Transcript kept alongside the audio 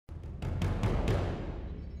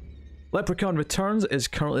Leprechaun Returns is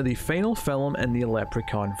currently the final film in the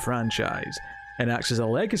Leprechaun franchise, and acts as a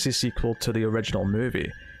legacy sequel to the original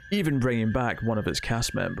movie, even bringing back one of its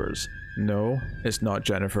cast members. No, it's not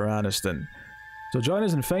Jennifer Aniston. So join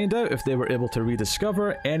us and find out if they were able to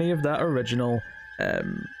rediscover any of that original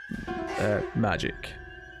magic.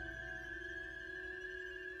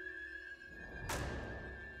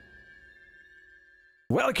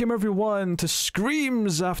 Welcome everyone to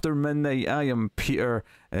Screams After Midnight. I am Peter,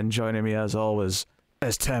 and joining me as always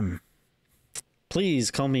is Tim.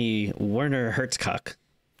 Please call me Werner Herzcock.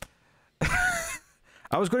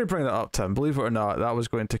 I was going to bring that up, Tim. Believe it or not, that was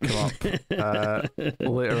going to come up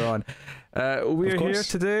later on. We are here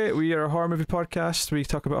today. We are a horror movie podcast. We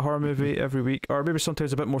talk about horror movie every week, or maybe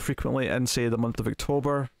sometimes a bit more frequently in, say, the month of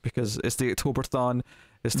October, because it's the Octoberthon.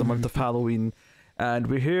 It's the month of Halloween. And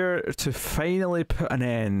we're here to finally put an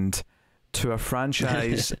end to a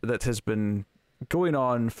franchise that has been going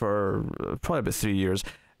on for probably about 3 years.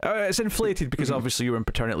 It's inflated because obviously you were in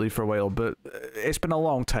paternity leave for a while, but it's been a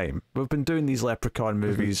long time. We've been doing these Leprechaun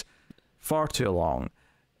movies far too long.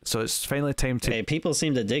 So it's finally time to... Hey, people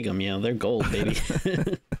seem to dig them, you know. They're gold, baby.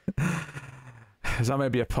 Is that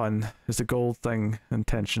maybe a pun? Is the gold thing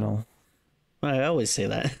intentional? I always say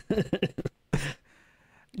that.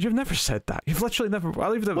 You've never said that. You've literally never...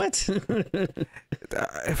 What?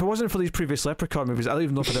 If it wasn't for these previous Leprechaun movies, I don't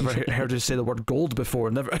even know if I'd ever heard you say the word gold before.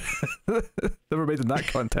 Never made in that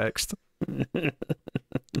context.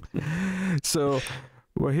 So,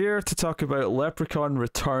 we're here to talk about Leprechaun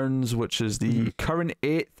Returns, which is the current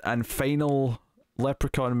 8th and final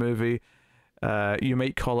Leprechaun movie. You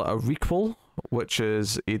might call it a requel, which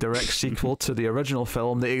is a direct sequel to the original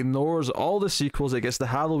film that ignores all the sequels. It gets the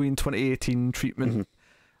Halloween 2018 treatment.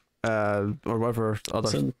 Or whatever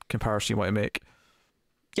other comparison you want to make.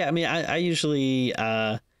 Yeah, I mean, I usually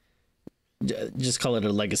just call it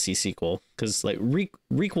a legacy sequel, because like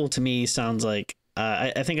requel to me sounds like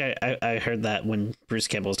I think I heard that when Bruce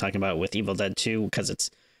Campbell was talking about it with Evil Dead 2, because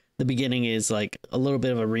it's the beginning is like a little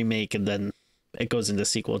bit of a remake and then it goes into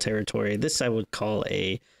sequel territory. This I would call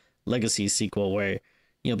a legacy sequel, where,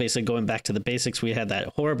 you know, basically going back to the basics. We had that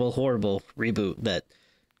horrible reboot that,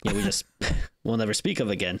 you know, we just will never speak of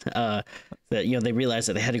again. That, you know, they realized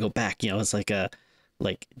that they had to go back. You know, it's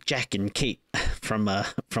like Jack and Kate from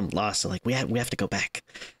Lost. So like we have to go back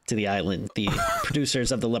to the island. The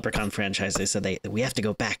producers of the Leprechaun franchise, they said we have to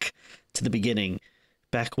go back to the beginning,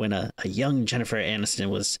 back when a young Jennifer Aniston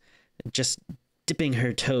was just dipping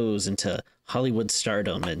her toes into Hollywood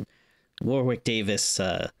stardom, and Warwick Davis,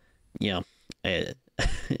 you know,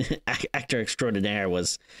 actor extraordinaire,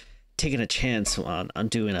 was taking a chance on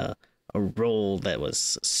doing a role that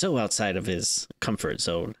was so outside of his comfort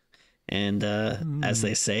zone. And as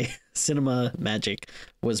they say, cinema magic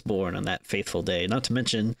was born on that faithful day. Not to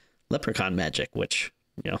mention leprechaun magic, which,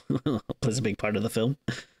 you know, plays a big part of the film.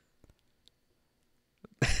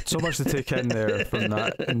 So much to take in there from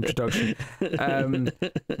that introduction.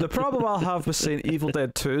 The problem I'll have with saying Evil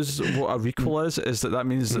Dead 2 is what a requel is that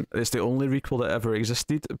means that it's the only requel that ever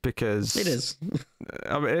existed, because... It is.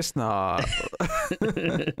 I mean, it's not.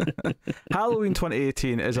 Halloween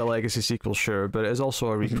 2018 is a legacy sequel, sure, but it is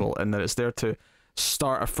also a requel in that it's there to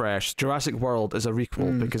start afresh. Jurassic World is a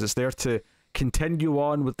requel because it's there to continue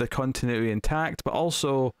on with the continuity intact, but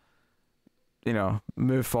also, you know,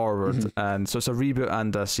 move forward. And so it's a reboot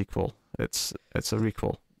and a sequel. It's a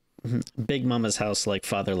requel. Big Mama's House, Like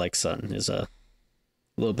Father Like Son, is a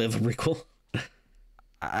little bit of a requel.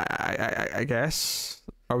 I guess.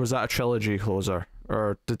 Or was that a trilogy closer?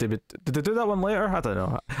 Or did they do that one later? I don't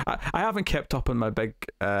know. I haven't kept up on my Big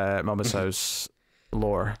Mama's House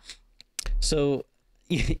lore. So,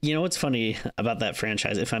 you know what's funny about that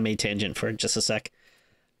franchise, if I may tangent for just a sec?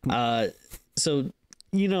 So,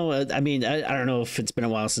 you know, I mean, I don't know if it's been a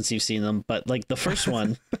while since you've seen them, but like the first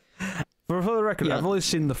one... For the record, yeah. I've only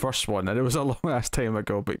seen the first one, and it was a long-ass time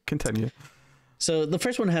ago, but continue. So the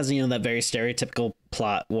first one has, you know, that very stereotypical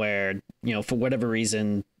plot where, you know, for whatever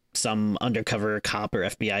reason, some undercover cop or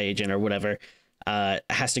FBI agent or whatever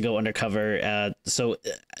has to go undercover. So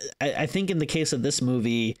I think in the case of this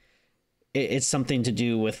movie, it's something to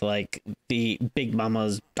do with like the Big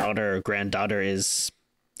Mama's daughter or granddaughter is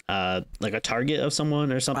like a target of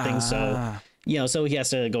someone or something. So, you know, so he has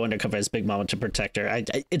to go undercover as Big Mama to protect her.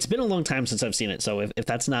 It's been a long time since I've seen it, so if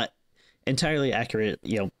that's not entirely accurate,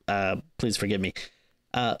 you know, please forgive me.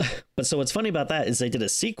 But so what's funny about that is they did a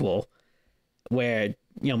sequel where,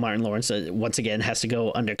 you know, Martin Lawrence once again has to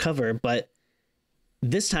go undercover, but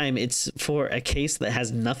this time it's for a case that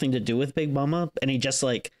has nothing to do with Big Mama, and he just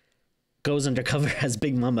like goes undercover as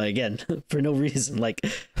Big Mama again for no reason. Like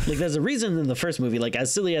there's a reason in the first movie, like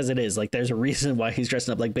as silly as it is, like there's a reason why he's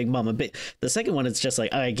dressing up like Big Mama. But the second one, it's just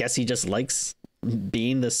like, I guess he just likes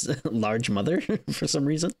being this large mother for some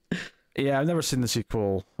reason. Yeah, I've never seen the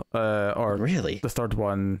sequel, or really the third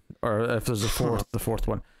one, or if there's a fourth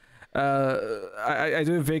one. I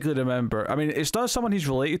do vaguely remember. I mean, it's not someone he's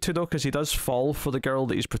related to though, because he does fall for the girl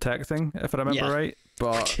that he's protecting, if I remember right.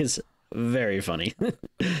 But which is very funny.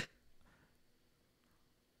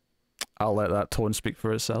 I'll let that tone speak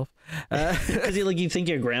for itself. Because you think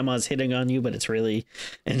your grandma's hitting on you, but it's really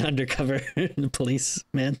an undercover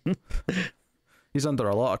policeman. He's under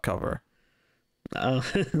a lot of cover. Oh,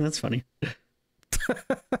 that's funny.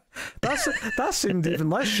 That seemed even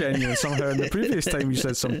less genuine somehow in the previous time you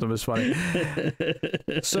said something was funny.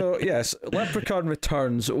 So yes, Leprechaun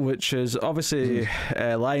Returns, which is obviously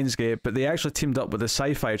Lionsgate, but they actually teamed up with the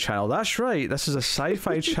Sci-Fi Channel. That's right, this is a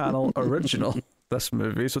Sci-Fi Channel original, this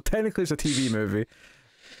movie, so technically it's a TV movie.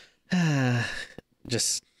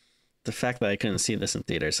 Just the fact that I couldn't see this in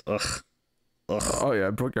theaters. Ugh. Oh yeah,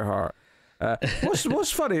 it broke your heart.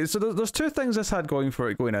 What's funny, so there's two things this had going for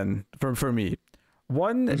it going in for me.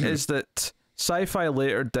 One is that Sci-Fi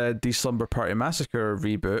later did the Slumber Party Massacre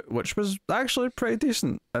reboot, which was actually pretty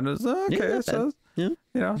decent, and it's okay. You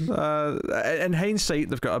know, in hindsight,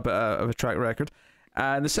 they've got a bit of a track record.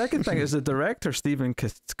 And the second thing is the director Stephen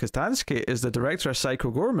Kostanski is the director of Psycho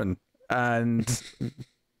Gorman, and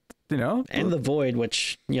you know, and The Void,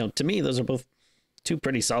 which to me those are both two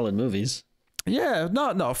pretty solid movies. Yeah,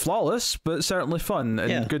 not flawless, but certainly fun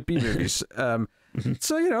and good B movies.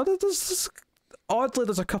 So there's oddly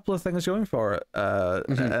there's a couple of things going for it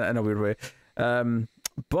in a weird way.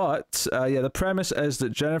 But the premise is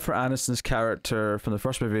that Jennifer Aniston's character from the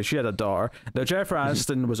first movie, she had a daughter. Now Jennifer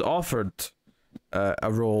Aniston was offered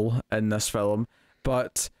a role in this film,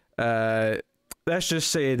 but let's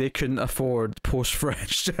just say they couldn't afford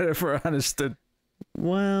post-French Jennifer Aniston.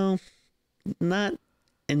 Well, not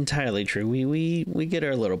entirely true. We get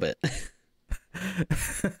her a little bit.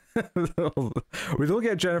 We don't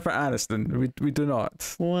get Jennifer Aniston. We do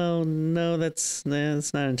not. Well, no, that's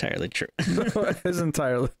not entirely true. No, it is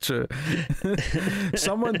entirely true.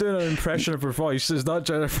 Someone doing an impression of her voice is not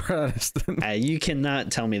Jennifer Aniston. You cannot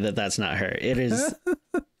tell me that that's not her. It is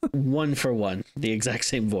one for one, the exact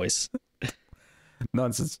same voice.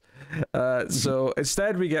 Nonsense. So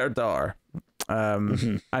instead we get her daughter.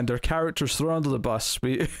 And her character's thrown under the bus.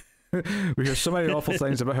 We hear so many awful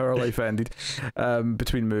things about how her life ended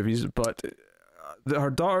between movies, but her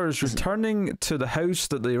daughter is returning to the house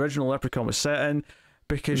that the original Leprechaun was set in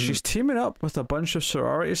because she's teaming up with a bunch of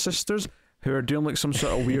sorority sisters who are doing like some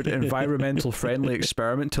sort of weird environmental friendly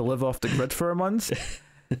experiment to live off the grid for a month.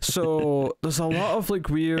 So there's a lot of like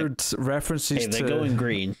weird references they're going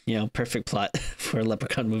green, perfect plot for a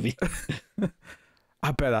Leprechaun movie.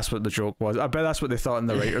 I bet that's what the joke was. I bet that's what they thought in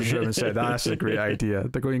the writer's room and said, that's a great idea.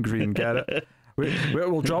 They're going green, get it?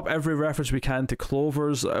 We'll drop every reference we can to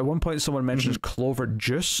clovers. At one point someone mentions clover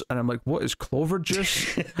juice, and I'm like, what is clover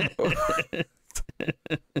juice?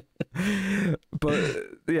 But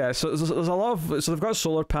yeah, so there's a lot of... So they've got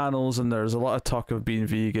solar panels, and there's a lot of talk of being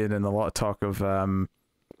vegan, and a lot of talk of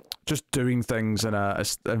just doing things in a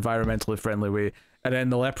environmentally friendly way. And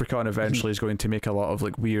then the Leprechaun eventually is going to make a lot of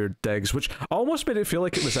like weird digs, which almost made it feel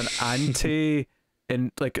like it was an anti,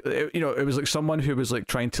 in like it was like someone who was like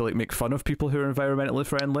trying to like make fun of people who are environmentally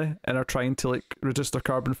friendly and are trying to like reduce their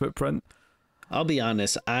carbon footprint. I'll be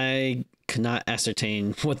honest, I could not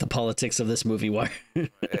ascertain what the politics of this movie were.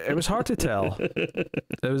 It was hard to tell. It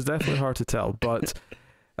was definitely hard to tell, but.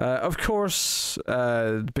 Of course,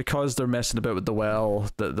 because they're messing about with the well,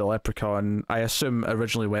 the Leprechaun, I assume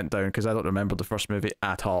originally went down because I don't remember the first movie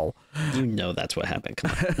at all. That's what happened. Come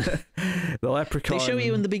on. The Leprechaun. They show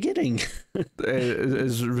you in the beginning.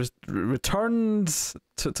 is returned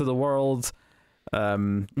to the world,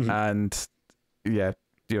 and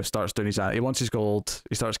starts doing his. He wants his gold.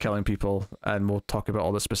 He starts killing people, and we'll talk about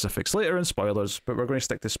all the specifics later in spoilers. But we're going to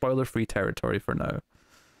stick to spoiler-free territory for now.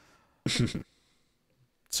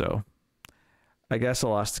 So, I guess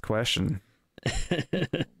I'll ask the question.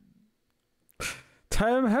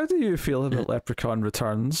 Tom, how do you feel about Leprechaun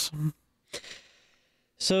Returns?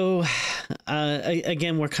 So,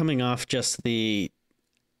 again, we're coming off just the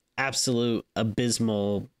absolute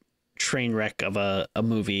abysmal train wreck of a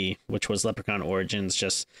movie, which was Leprechaun Origins,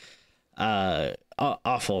 just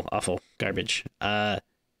awful garbage.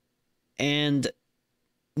 And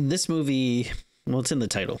this movie... Well, it's in the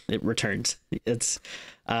title. It returns. It's,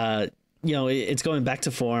 it's going back to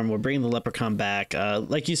form. We're bringing the Leprechaun back.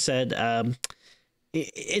 Like you said,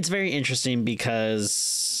 it's very interesting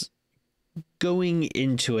because going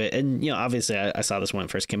into it, and obviously I saw this when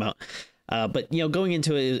it first came out, but going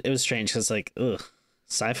into it, it was strange because like, ugh,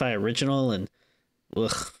 sci-fi original, and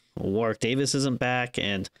ugh, Warwick Davis isn't back,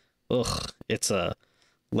 and ugh, it's a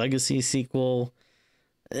legacy sequel.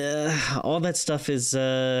 All that stuff is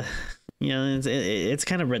it's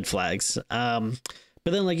kind of red flags.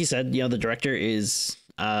 But then, like you said, the director is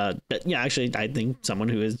actually I think someone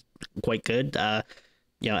who is quite good.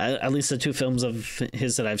 At least the 2 films of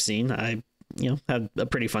his that I've seen, I had a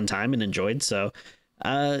pretty fun time and enjoyed. So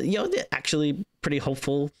actually pretty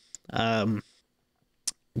hopeful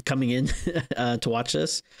coming in to watch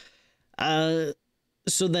this.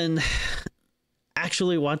 So then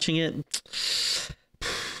actually watching it,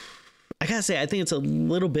 I gotta say, I think it's a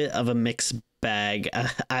little bit of a mixed bag.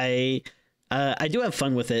 I do have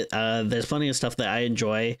fun with it. There's plenty of stuff that I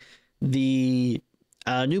enjoy. The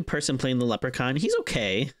new person playing the Leprechaun, he's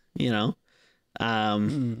okay,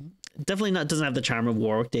 definitely doesn't have the charm of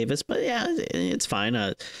Warwick Davis, but yeah, it's fine.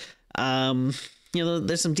 There's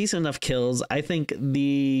some decent enough kills. I think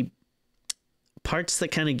the parts that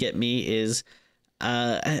kind of get me is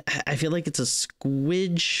I feel like it's a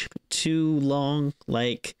squidge too long.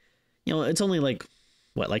 Like, it's only like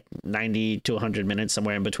 90 to 100 minutes,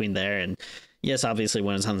 somewhere in between there. And yes, obviously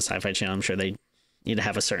when it's on the Sci-Fi Channel, I'm sure they need to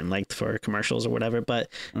have a certain length for commercials or whatever, but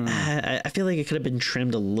I feel like it could have been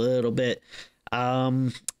trimmed a little bit.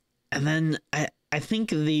 And then I think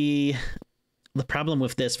the problem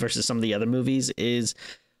with this versus some of the other movies is,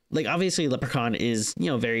 like, obviously Leprechaun is,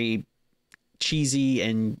 very cheesy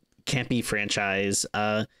and campy franchise.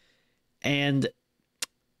 And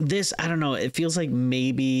this, I don't know, it feels like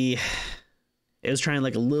maybe it was trying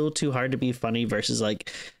like a little too hard to be funny versus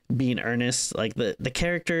like being earnest. Like the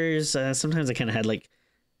characters, sometimes I kind of had like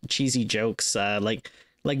cheesy jokes, like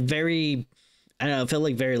very, I don't know, it felt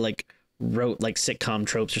like very like rote like sitcom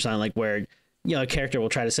tropes or something, like where a character will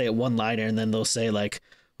try to say a one-liner and then they'll say like,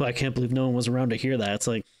 well, I can't believe no one was around to hear that. It's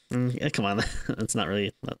like, yeah, come on, that's not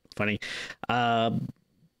really funny. But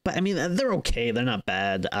I mean, they're okay, they're not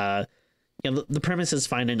bad. The premise is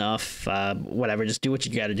fine enough. Whatever, just do what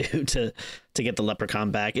you got to do to get the Leprechaun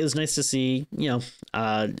back. It was nice to see,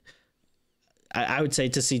 I would say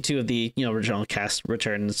to see 2 of the original cast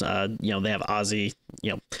returns. They have Ozzy,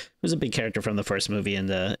 who's a big character from the first movie, and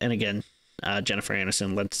again, Jennifer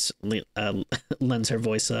Aniston lends her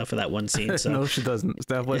voice for that one scene. So no, she doesn't. It's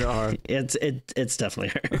definitely not her. It's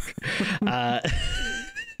definitely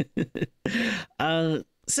her.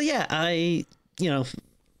 So yeah,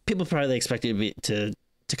 people probably expected me to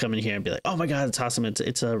come in here and be like, oh my god, it's awesome,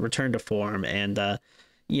 it's a return to form. And I'm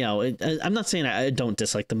not saying I don't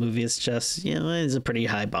dislike the movie, it's just it's a pretty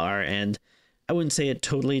high bar, and I wouldn't say it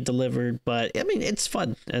totally delivered, but I mean, it's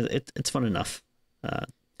fun. It's fun enough.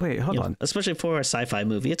 Wait, hold on, especially for a sci-fi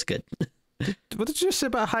movie, it's good. What did you just say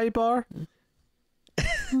about high bar?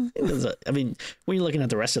 I mean, when you're looking at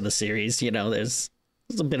the rest of the series, there's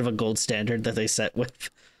a bit of a gold standard that they set with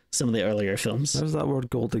some of the earlier films. There's that word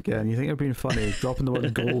gold again. You think you're being funny, dropping the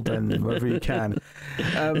word gold in wherever you can.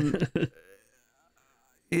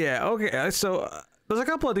 Yeah, okay. So there's a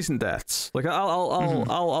couple of decent deaths. Like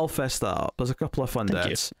I'll fess that up. There's a couple of fun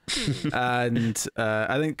deaths, and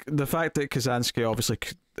I think the fact that Kostanski obviously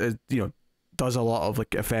does a lot of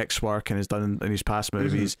like effects work and has done in his past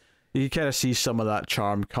movies, you kind of see some of that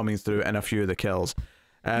charm coming through in a few of the kills.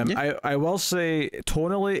 I will say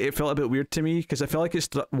tonally it felt a bit weird to me because I felt like it's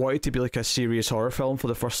wanted to be like a serious horror film for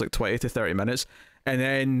the first like 20 to 30 minutes, and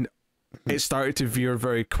then it started to veer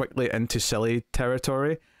very quickly into silly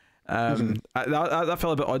territory. That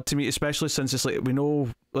felt a bit odd to me, especially since it's like, we know,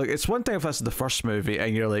 like, it's one thing if that's the first movie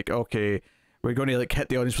and you're like, okay, we're going to like hit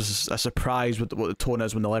the audience with a surprise with what the tone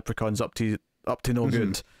is when the Leprechaun's up to no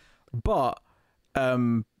good, but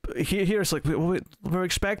here it's like, wait, we're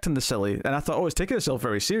expecting the silly, and I thought, oh, it's taking itself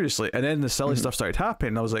very seriously, and then the silly stuff started happening,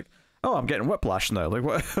 and I was like, oh, I'm getting whiplash now. Like,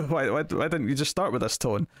 what? Why didn't you just start with this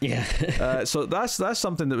tone? Yeah. So that's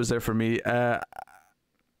something that was there for me.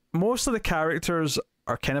 Most of the characters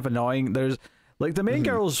are kind of annoying. There's like the main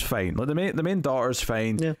girl's fine, like the main daughter's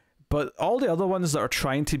fine. Yeah. But all the other ones that are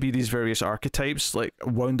trying to be these various archetypes, like,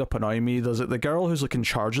 wound up annoying me. There's like the girl who's like in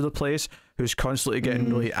charge of the place, who's constantly getting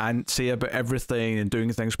really antsy about everything and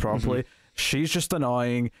doing things properly. She's just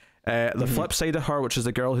annoying. The flip side of her, which is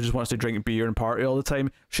the girl who just wants to drink beer and party all the time,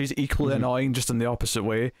 she's equally annoying, just in the opposite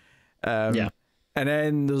way. And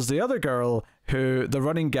then there's the other girl who the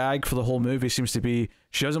running gag for the whole movie seems to be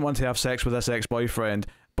she doesn't want to have sex with this ex-boyfriend,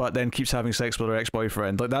 but then keeps having sex with her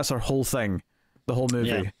ex-boyfriend. Like, that's her whole thing, the whole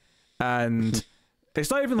movie. And It's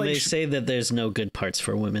not even like they say that there's no good parts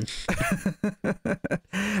for women.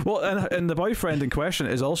 Well, and the boyfriend in question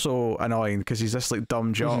is also annoying because he's this like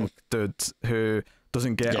dumb jock dude who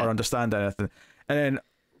doesn't get or understand anything. And then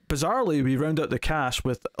bizarrely, we round out the cast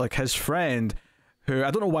with like his friend, who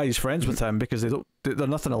I don't know why he's friends with him because they're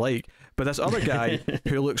nothing alike. But this other guy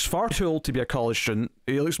who looks far too old to be a college student,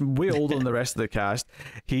 he looks way older than the rest of the cast.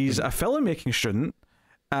 He's a filmmaking student,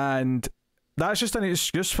 and that's just an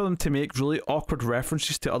excuse for them to make really awkward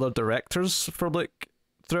references to other directors for like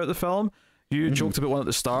throughout the film. You joked about one at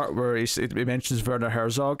the start where he mentions Werner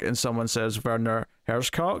Herzog and someone says Werner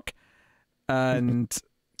Herzog, and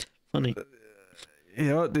funny. You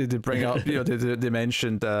know, they bring up, you know, they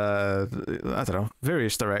mentioned I don't know,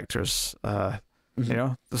 various directors. You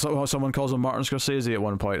know, someone calls him Martin Scorsese at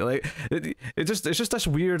one point. Like it's just this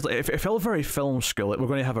weird. Like, it felt very film school. Like we're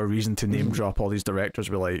going to have a reason to name drop all these directors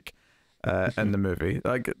we like in the movie.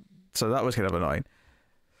 Like, so that was kind of annoying.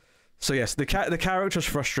 So yes, the characters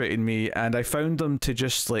frustrated me, and I found them to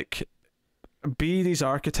just like be these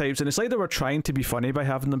archetypes, and it's like they were trying to be funny by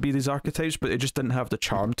having them be these archetypes, but it just didn't have the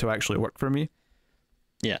charm to actually work for me.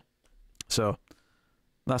 Yeah. So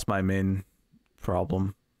that's my main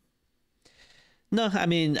problem. No, I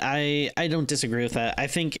mean, I don't disagree with that. I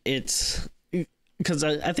think it's because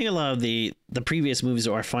I think a lot of the previous movies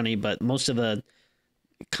are funny, but most of the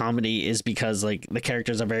comedy is because like the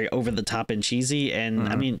characters are very over the top and cheesy. And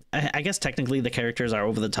I mean, I guess technically the characters are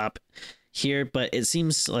over the top here, but it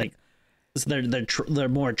seems like they're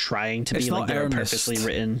more trying to be like they're purposely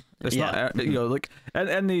written. It's not, you know, like and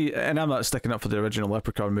I'm not sticking up for the original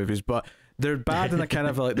Leprechaun movies, but they're bad in a kind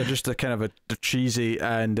of like they're just a kind of a cheesy,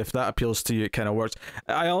 and if that appeals to you, it kind of works.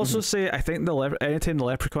 I also say I think anytime the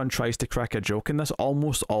Leprechaun tries to crack a joke in this,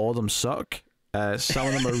 almost all of them suck. Some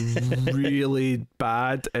of them are really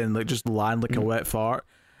bad and like just land like a wet fart.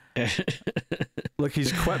 Like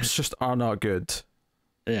his quips just are not good.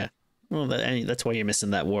 Yeah. Well, that's why you're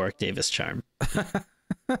missing that Warwick Davis charm.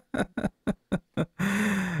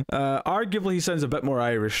 Arguably, he sounds a bit more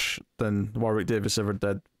Irish than Warwick Davis ever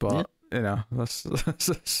did, but you know, that's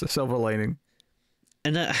a silver lining.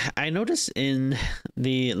 And I noticed in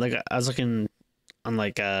the I was looking on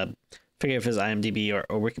forget if it's IMDb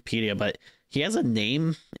or Wikipedia, but he has a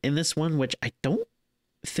name in this one, which I don't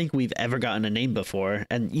think we've ever gotten a name before,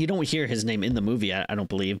 and you don't hear his name in the movie, I don't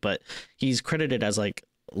believe, but he's credited as like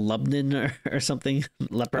Linden or something.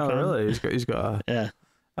 Leprechaun. Oh, really? He's got a... Yeah.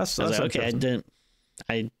 That's okay.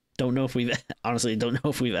 I don't know if we've honestly don't know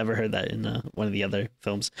if we've ever heard that in one of the other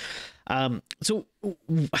films. So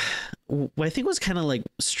what I think was kind of like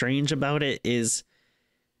strange about it is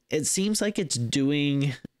it seems like it's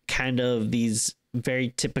doing kind of these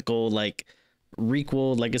very typical like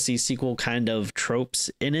requel, legacy, sequel kind of tropes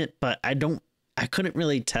in it, but I couldn't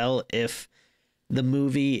really tell if the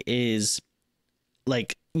movie is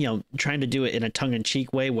like, you know, trying to do it in a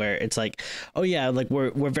tongue-in-cheek way where it's like, oh yeah, like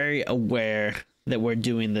we're very aware that we're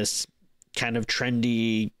doing this kind of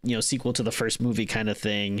trendy, you know, sequel to the first movie kind of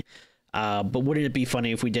thing, but wouldn't it be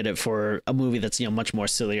funny if we did it for a movie that's, you know, much more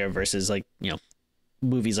sillier versus like, you know,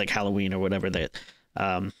 movies like Halloween or whatever that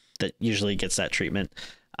usually gets that treatment.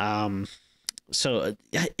 So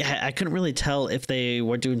I couldn't really tell if they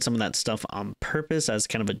were doing some of that stuff on purpose as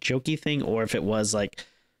kind of a jokey thing, or if it was like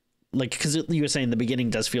because you were saying the beginning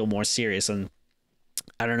does feel more serious, and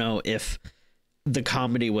I don't know if the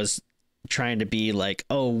comedy was trying to be like,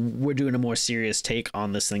 oh, we're doing a more serious take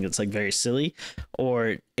on this thing that's like very silly,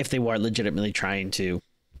 or if they were legitimately trying to,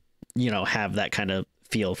 you know, have that kind of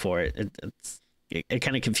feel for it. It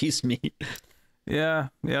kind of confused me. Yeah,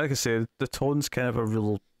 like I said, the tone's kind of a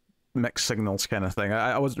real mixed signals kind of thing.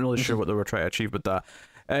 I wasn't really sure what they were trying to achieve with that.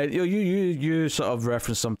 You sort of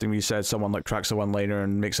referenced something where you said someone like tracks a one-liner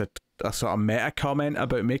and makes a sort of meta comment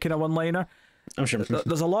about making a one-liner. I'm sure.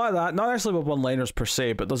 There's a lot of that, not necessarily with one-liners per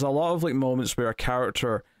se, but there's a lot of like moments where a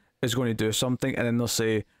character is going to do something and then they'll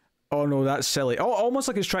say, oh no, that's silly. Oh, almost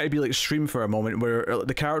like it's trying to be like extreme for a moment where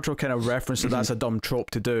the character will kind of reference that that's a dumb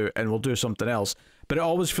trope to do and will do something else. But it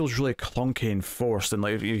always feels really clunky and forced, and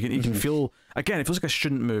like you can feel, again, it feels like a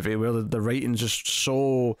student movie where the writing's just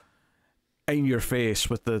so in your face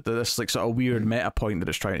with this like sort of weird meta point that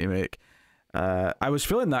it's trying to make. I was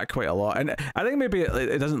feeling that quite a lot, and I think maybe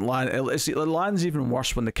it doesn't land. It lands even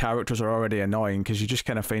worse when the characters are already annoying, because you just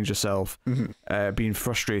kind of find yourself being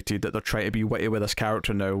frustrated that they're trying to be witty with this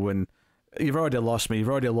character now when you've already lost me. You've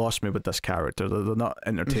already lost me with this character. They're not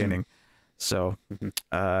entertaining. So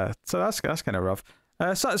that's kind of rough.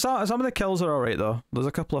 Some of the kills are alright though. There's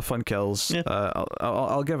a couple of fun kills. Yeah.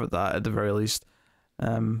 I'll give it that at the very least.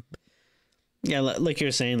 Yeah, like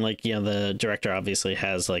you're saying, like, you know, the director obviously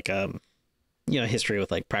has like you history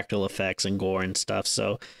with like practical effects and gore and stuff.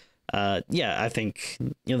 So I think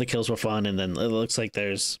the kills were fun, and then it looks like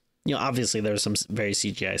there's obviously there was some very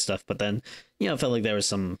CGI stuff, but then it felt like there was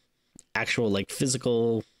some actual like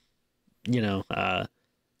physical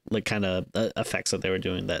like kind of effects that they were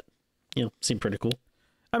doing that seemed pretty cool.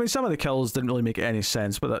 I mean, some of the kills didn't really make any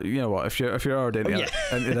sense, but you know what? If you're already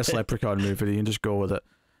in this Leprechaun movie, you can just go with it.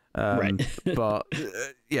 Right. But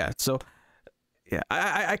so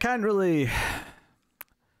I can't really.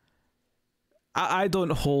 I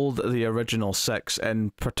don't hold the original 6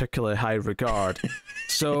 in particularly high regard.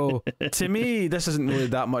 So to me, this isn't really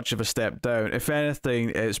that much of a step down. If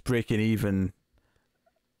anything, it's breaking even.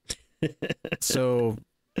 So,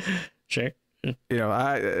 sure.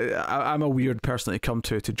 I'm a weird person to come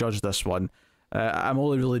to judge this one. I'm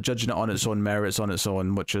only really judging it on its own merits,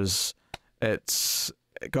 which is it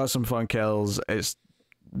got some fun kills. It's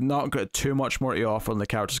not got too much more to offer, and the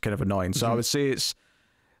character's kind of annoying. So I would say it's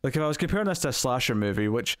like, if I was comparing this to a slasher movie,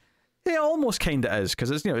 which it almost kind of is, because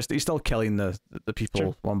it's he's still killing the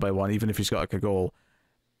people one by one, even if he's got like a goal.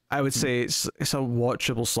 I would say it's a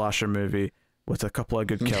watchable slasher movie with a couple of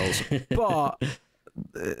good kills, but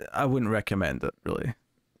I wouldn't recommend it really.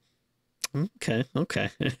 Okay.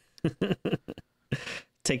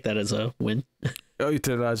 Take that as a win. Oh, you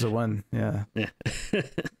take that as a win, yeah.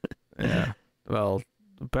 Yeah. Well,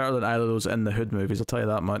 better than either of those In the Hood movies, I'll tell you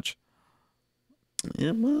that much.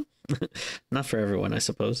 Yeah, well, not for everyone, I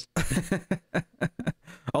suppose.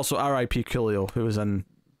 Also, R.I.P. Coolio, who was in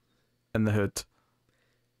the Hood.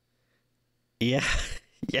 Yeah.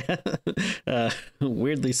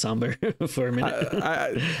 Weirdly somber for a minute.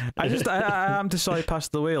 I'm just sorry he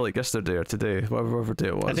passed away like yesterday or today, whatever day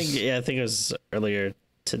it was. I think it was earlier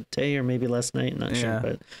today or maybe last night. Not sure,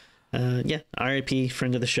 but R.I.P.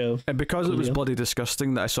 friend of the show. And because it was bloody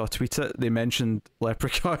disgusting that I saw tweet it, they mentioned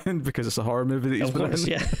Leprechaun because it's a horror movie that he's been in.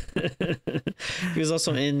 Yeah. He was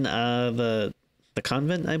also in the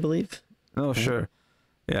Convent, I believe. Oh, sure.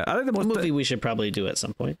 Yeah, I think the movie we should probably do at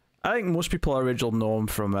some point. I think most people originally know him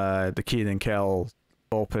from the Kenan and Kel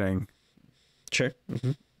opening. Sure.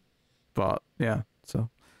 Mm-hmm. But yeah, so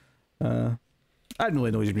I didn't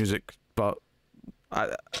really know his music, but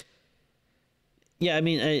yeah, I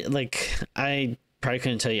mean, I probably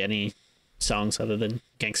couldn't tell you any songs other than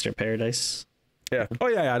Gangster Paradise. Yeah. Oh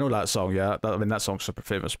yeah, I know that song. Yeah, that song's super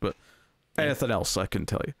famous, but anything else I couldn't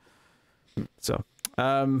tell you. So.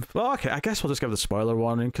 Well, okay, I guess we'll just give the spoiler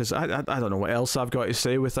warning, because I don't know what else I've got to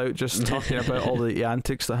say without just talking about all the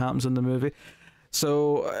antics that happens in the movie.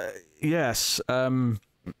 So, yes, Lila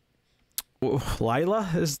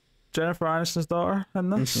is Jennifer Aniston's daughter in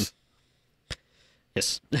this? Mm-hmm.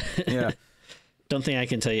 Yes. Yeah. Don't think I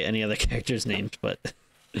can tell you any other characters' names, but...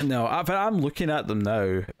 No, but I'm looking at them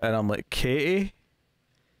now, and I'm like, Katie,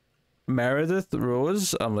 Meredith,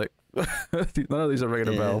 Rose, I'm like, none of these are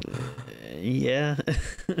ringing a bell. Yeah.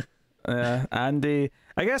 Yeah, Andy.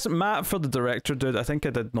 I guess Matt for the director dude. I think I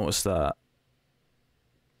did notice that.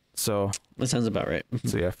 So that sounds about right.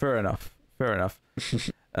 So yeah, fair enough.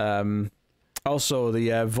 Also,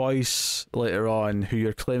 the voice later on, who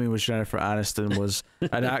you're claiming was Jennifer Aniston, was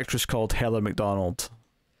an actress called Heather McDonald.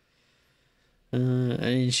 I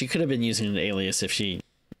mean, she could have been using an alias if she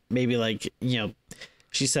maybe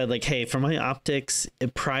she said like, hey, for my optics,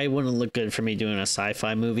 it probably wouldn't look good for me doing a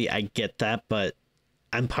sci-fi movie. I get that, but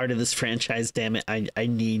I'm part of this franchise, damn it. I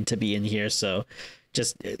need to be in here, so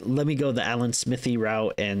just let me go the Alan Smithy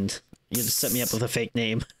route and you just set me up with a fake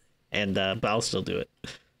name, and but I'll still do it.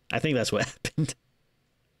 I think that's what happened.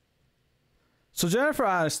 So Jennifer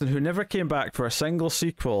Aniston, who never came back for a single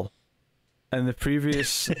sequel in the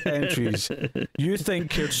previous entries, you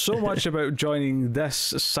think cared so much about joining this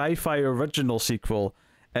sci-fi original sequel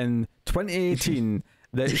in 2018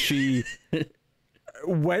 that she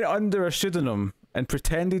went under a pseudonym and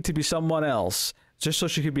pretended to be someone else just so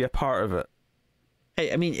she could be a part of it.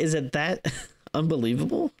 Hey, I mean, is it that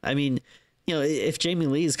unbelievable? I mean, if Jamie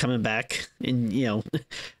Lee is coming back in,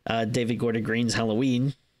 David Gordon Green's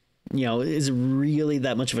Halloween, is it really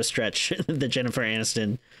that much of a stretch that Jennifer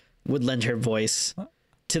Aniston would lend her voice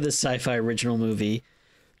to the sci-fi original movie,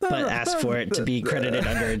 but ask for it to be credited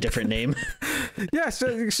under a different name? Yes,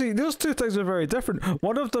 see, those two things are very different.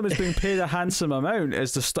 One of them is being paid a handsome amount and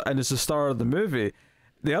is the star of the movie.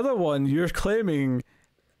 The other one, you're claiming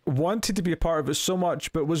wanted to be a part of it so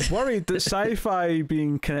much, but was worried that sci-fi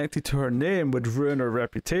being connected to her name would ruin her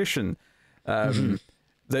reputation.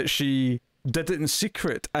 That she did it in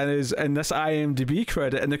secret and is in this IMDb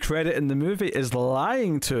credit, and the credit in the movie is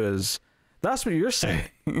lying to us. That's what you're saying.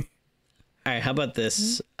 All right, how about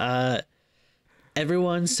this?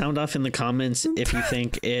 Everyone sound off in the comments if you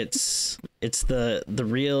think it's the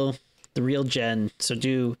real Jen. So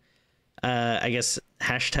do I guess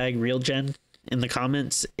hashtag real Jen in the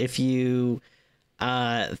comments if you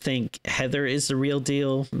think Heather is the real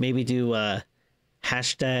deal. Maybe do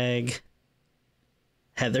hashtag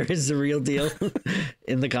Heather is the real deal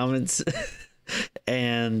in the comments.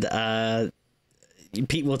 And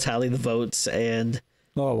Pete will tally the votes and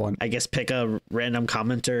I guess pick a random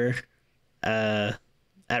commenter at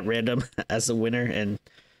random as the winner and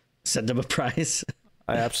send them a prize.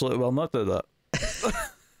 I absolutely will not do that.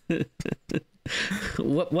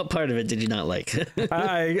 What part of it did you not like?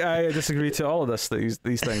 I disagree to all of these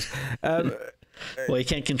things. Well, you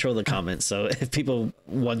can't control the comments, so if people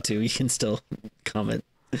want to, you can still comment.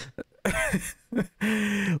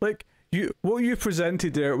 Like what you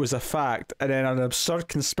presented there was a fact, and then an absurd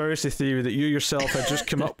conspiracy theory that you yourself had just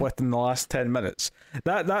come up with in the last 10 minutes.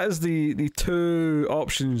 That is the two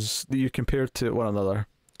options that you compared to one another.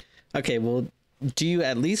 Okay, well, do you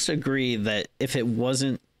at least agree that if it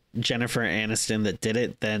wasn't Jennifer Aniston that did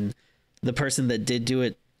it, then the person that did do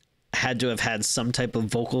it had to have had some type of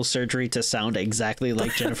vocal surgery to sound exactly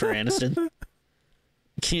like Jennifer Aniston?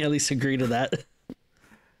 Can you at least agree to that?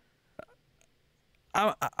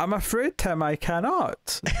 I'm afraid, Tim, I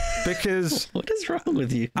cannot, because what is wrong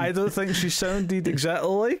with you? I don't think she sounded exactly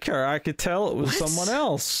like her. I could tell it was someone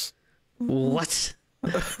else. What?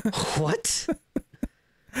 What?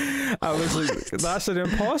 I was like, that's an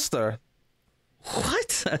imposter.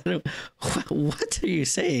 What? What are you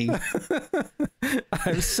saying?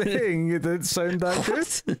 I'm saying it didn't sound that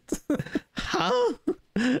good. How?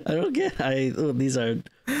 I don't get. These are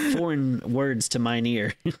foreign words to mine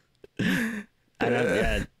ear. I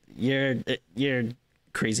don't. You're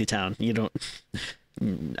crazy town. You don't.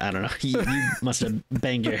 I don't know. You must have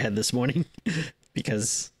banged your head this morning,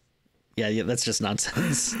 because yeah, that's just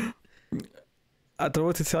nonsense. I don't know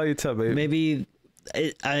what to tell you, Timmy. Maybe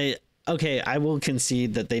okay, I will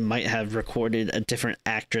concede that they might have recorded a different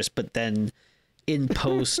actress, but then in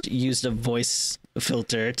post used a voice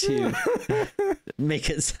filter to make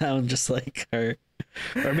it sound just like her.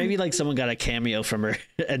 Or maybe like someone got a cameo from her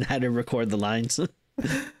and had to record the lines.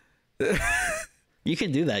 You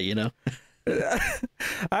can do that, you know.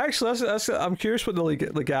 Actually, I'm curious what the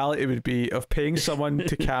legality would be of paying someone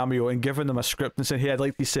to cameo and giving them a script and saying, "Hey, I'd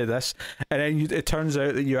like to say this," and then it turns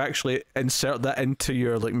out that you actually insert that into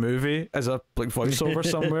your movie as a voiceover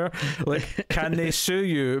somewhere. Like, can they sue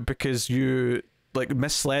you because you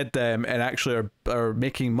misled them and actually are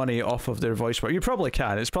making money off of their voice work? You probably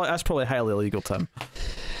can. That's probably highly illegal, Tim.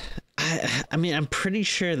 I mean, I'm pretty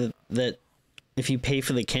sure that if you pay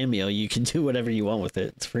for the cameo, you can do whatever you want with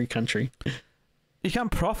it. It's a free country. You can't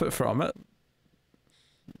profit from it.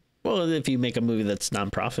 Well, if you make a movie that's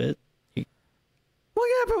non-profit. Well,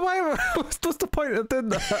 yeah, but why? What's the point of doing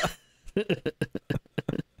that?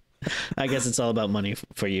 I guess it's all about money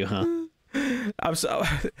for you, huh?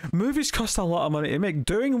 Movies cost a lot of money to make.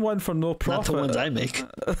 Doing one for no profit. Not the ones I make.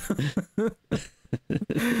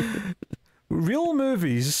 Real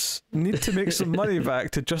movies need to make some money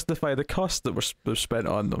back to justify the cost that was spent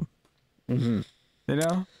on them. Mm-hmm. You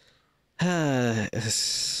know?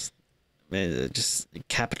 Just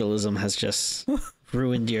capitalism has just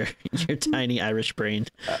ruined your tiny Irish brain.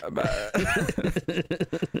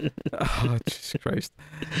 Oh, Jesus Christ.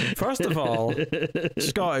 First of all,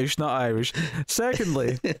 Scottish, not Irish.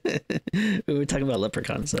 Secondly, we were talking about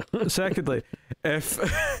leprechauns, so. Secondly, if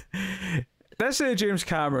let's say James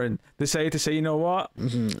Cameron decided to say, you know what?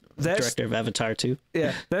 Mm-hmm. Director of Avatar 2.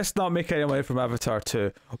 Yeah, let's not make any money from Avatar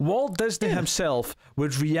 2. Walt Disney himself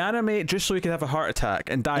would reanimate just so he could have a heart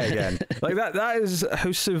attack and die again. That is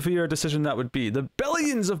how severe a decision that would be. The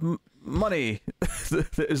billions of money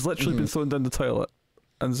that has literally been thrown down the toilet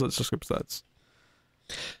in such circumstance.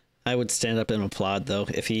 I would stand up and applaud, though,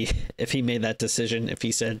 if he made that decision. If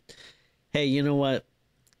he said, hey, you know what?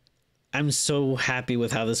 I'm so happy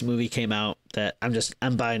with how this movie came out that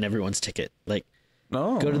I'm buying everyone's ticket.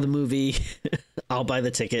 Go to the movie. I'll buy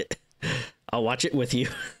the ticket. I'll watch it with you.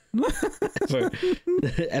 For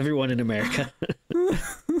everyone in America.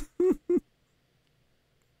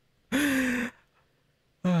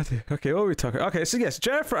 Oh dear. Okay, what are we talking? Okay, so yes,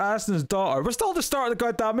 Jennifer Aniston's daughter. We're still at the start of the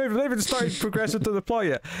goddamn movie. We haven't even started progressing to the plot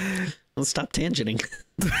yet. Well, stop tangenting.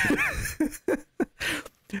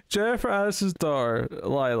 Jennifer Aniston's daughter,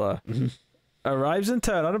 Lila, arrives in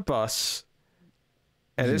town on a bus.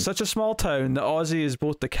 And it's such a small town that Ozzy is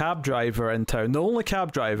both the cab driver in town, the only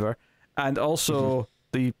cab driver, and also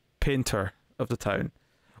the painter of the town.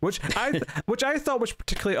 which I thought was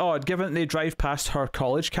particularly odd, given that they drive past her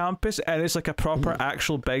college campus and it's like a proper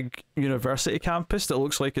actual big university campus that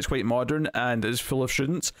looks like it's quite modern and is full of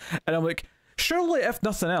students. And I'm like, surely, if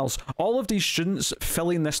nothing else, all of these students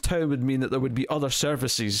filling this town would mean that there would be other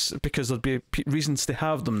services because there'd be reasons to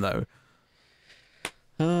have them now.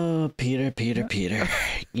 Oh, Peter,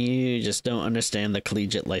 you just don't understand the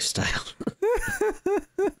collegiate lifestyle.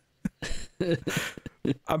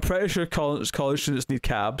 I'm pretty sure college students need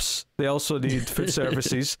cabs. They also need food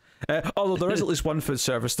services. Although there is at least one food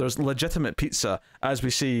service. There's legitimate pizza, as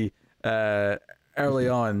we see early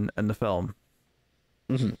on in the film.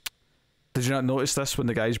 Mm-hmm. Did you not notice this when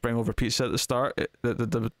the guys bring over pizza at the start?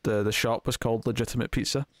 The shop was called Legitimate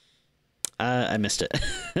Pizza. I missed it.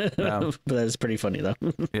 But that's pretty funny, though.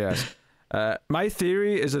 Yes. My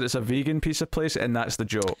theory is that it's a vegan pizza place, and that's the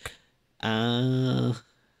joke. Man,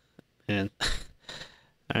 I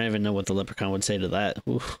don't even know what the leprechaun would say to that.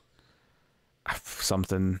 Oof.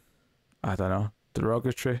 Something, I don't know,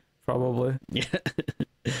 derogatory, probably. Yeah.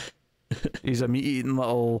 He's a meat-eating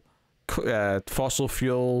little fossil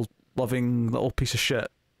fuel loving little piece of shit.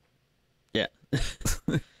 Yeah.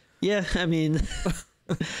 Yeah, I mean,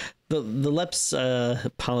 the Lep's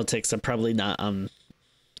politics are probably not on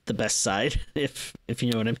the best side, if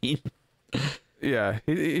you know what I mean. Yeah,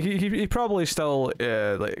 he probably still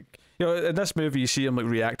like, you know, in this movie you see him like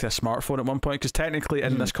react to a smartphone at one point, because technically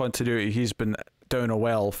in this continuity he's been down a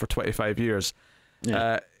well for 25 years.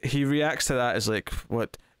 Yeah. He reacts to that as like,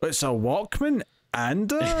 what? It's a Walkman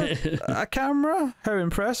and a camera? How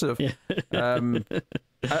impressive! Yeah.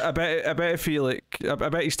 I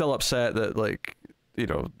bet he's still upset that, like, you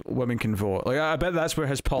know, women can vote. Like, I bet that's where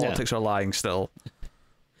his politics are lying still.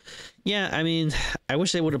 Yeah, I mean, I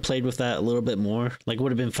wish they would have played with that a little bit more. Like, it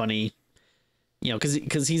would have been funny, you know,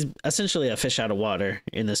 because he's essentially a fish out of water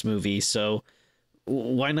in this movie. So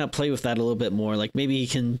why not play with that a little bit more? Like, maybe he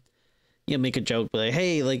can, you know, make a joke, be like,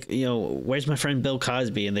 hey, like, you know, where's my friend Bill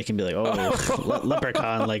Cosby? And they can be like, oh,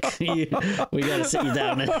 Leprechaun, like, we got to sit you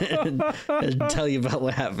down and tell you about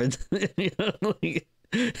what happened. You know, like,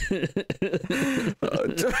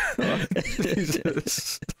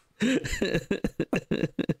 Jesus.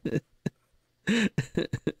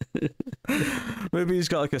 Maybe he's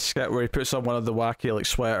got like a skit where he puts on one of the wacky like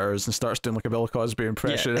sweaters and starts doing like a Bill Cosby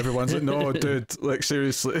impression. Yeah. Everyone's like, no, dude, like,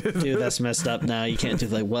 seriously. Dude, that's messed up now. You can't do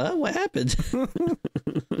like, what happened?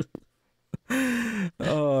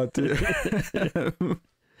 Oh, dude.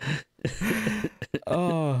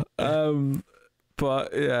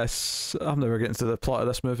 But yes, I'm never getting to the plot of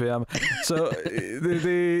this movie. So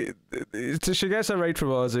she gets a ride from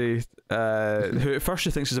Ozzy, who at first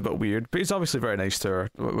she thinks is a bit weird, but he's obviously very nice to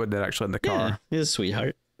her when they're actually in the car. Yeah, he's a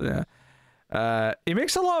sweetheart. Yeah. He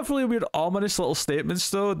makes a lot of really weird, ominous little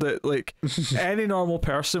statements though that like any normal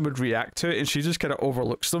person would react to it, and she just kind of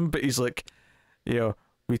overlooks them. But he's like, you know,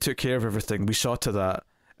 we took care of everything. We saw to that.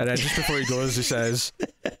 And then just before he goes, he says,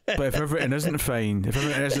 but if everything isn't fine, if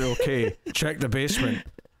everything isn't okay, check the basement.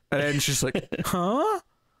 And then she's like, huh?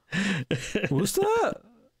 What's that?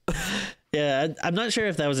 Yeah, I'm not sure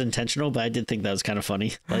if that was intentional, but I did think that was kind of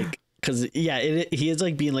funny. Like, because, yeah, he is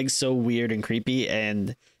like being like so weird and creepy,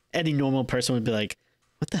 and any normal person would be like,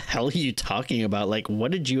 what the hell are you talking about? Like, what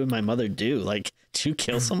did you and my mother do? Like, did you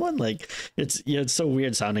kill someone? Like, it's, you know, it's so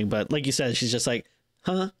weird sounding, but like you said, she's just like,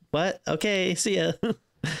 huh? What? Okay, see ya.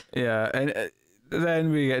 Yeah, and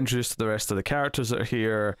then we get introduced to the rest of the characters that are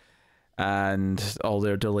here and all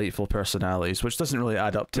their delightful personalities, which doesn't really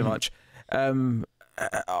add up too much.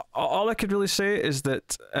 All I could really say is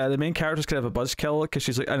that the main character's kind of a buzzkill, because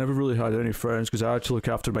she's like, I never really had any friends because I had to look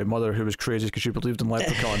after my mother, who was crazy because she believed in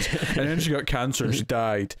leprechauns, and then she got cancer and she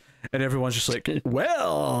died, and everyone's just like,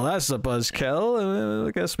 well, that's a buzzkill.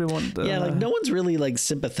 I guess we want yeah, like, no one's really like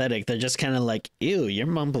sympathetic. They're just kind of like, ew, your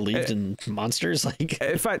mom believed in monsters. Like,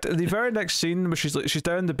 in fact, the very next scene where she's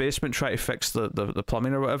down in the basement trying to fix the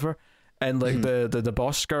plumbing or whatever, and like the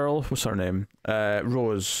boss girl, what's her name,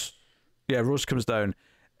 Rose. Yeah, Rose comes down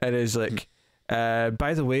and is like,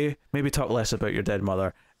 by the way, maybe talk less about your dead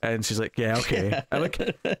mother. And she's like, yeah, okay. I'm like,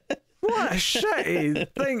 what a shitty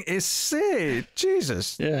thing to say.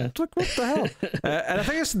 Jesus. Yeah. Like, what the hell? And I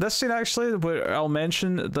think it's this scene actually where I'll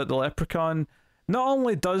mention that the leprechaun not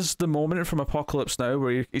only does the moment from Apocalypse Now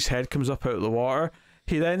where his head comes up out of the water,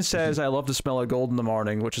 he then says, I love the smell of gold in the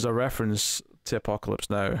morning, which is a reference to Apocalypse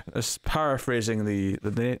Now. It's paraphrasing the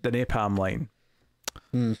napalm line.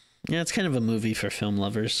 Yeah, it's kind of a movie for film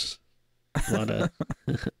lovers. A lot of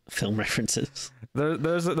film references.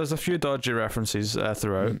 There's a few dodgy references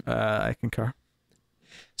throughout. I concur.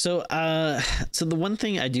 So the one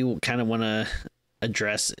thing I do kind of want to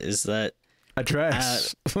address is that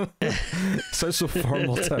Address. Sounds so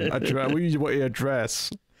formal, Tim. Address. What you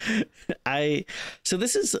address? So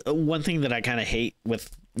this is one thing that I kind of hate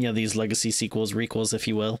with these legacy sequels, requels, if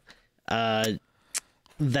you will. That's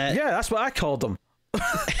what I called them.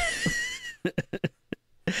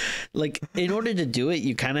 Like, in order to do it,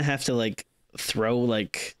 you kind of have to like throw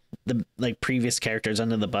like the previous characters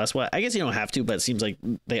under the bus. Well, I guess you don't have to, but it seems like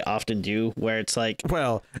they often do, where it's like,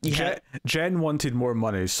 well, Jen wanted more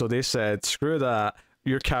money, so they said, screw that,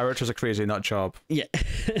 your character's a crazy nut job. Yeah.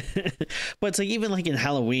 But it's like, even like in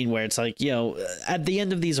Halloween, where it's like, at the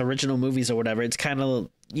end of these original movies or whatever, it's kind of,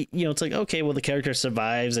 it's like, okay, well, the character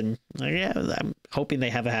survives, and I'm hoping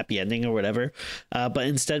they have a happy ending or whatever. But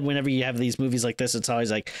instead, whenever you have these movies like this, it's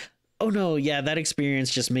always like, oh no, yeah, that experience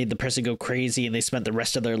just made the person go crazy, and they spent the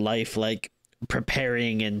rest of their life like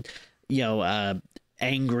preparing and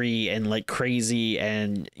angry and like crazy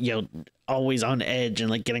and always on edge and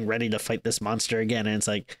like getting ready to fight this monster again. And it's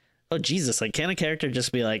like, oh Jesus, like, can a character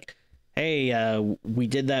just be like, hey, we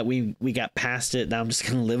did that, we got past it, now I'm just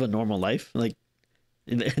gonna live a normal life? Like,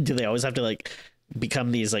 do they always have to like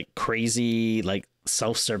become these like crazy like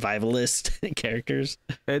self-survivalist characters?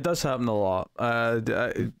 It does happen a lot.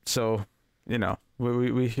 So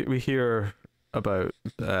we hear about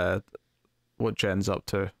what Jen's up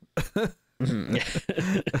to.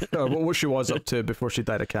 Or what she was up to before she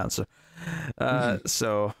died of cancer.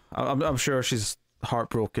 So I'm sure she's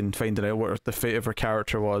heartbroken finding out what the fate of her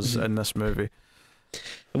character was in this movie.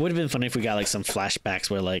 It would have been funny if we got like some flashbacks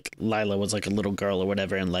where like Lila was like a little girl or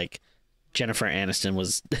whatever, and like Jennifer Aniston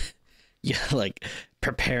was like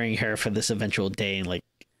preparing her for this eventual day, and like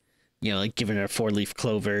like giving her 4-leaf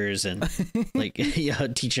clovers and like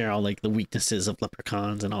teaching her all like the weaknesses of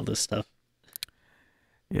leprechauns and all this stuff.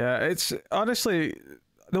 Yeah, it's honestly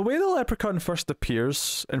the way the leprechaun first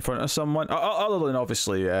appears in front of someone, other than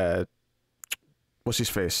obviously what's his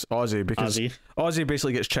face, Ozzy, because Ozzy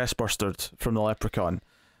basically gets chest bursted from the leprechaun.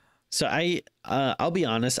 So I'll be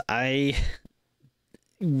honest, I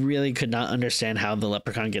really could not understand how the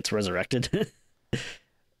leprechaun gets resurrected.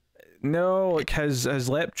 No, like his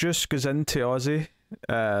lep juice goes into Ozzy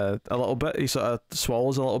a little bit. He sort of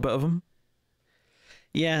swallows a little bit of him.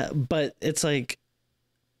 Yeah, but it's like,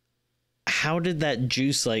 how did that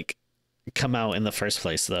juice like come out in the first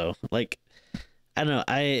place though? Like, I don't know.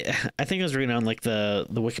 I think I was reading on like the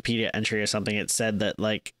Wikipedia entry or something. It said that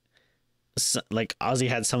like Ozzy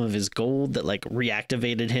had some of his gold that like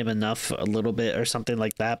reactivated him enough a little bit or something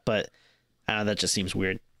like that. But that just seems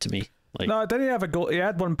weird to me. Like, no, didn't he have a gold? He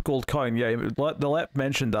had one gold coin. Yeah, the Lep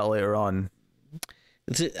mentioned that later on.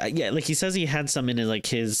 Yeah, like he says he had some in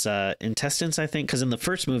his intestines, I think, because in the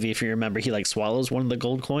first movie, if you remember, he like swallows one of the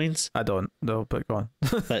gold coins. I don't know, but go on.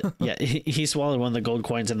 But yeah, he swallowed one of the gold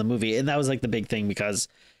coins in the movie, and that was like the big thing, because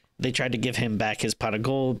they tried to give him back his pot of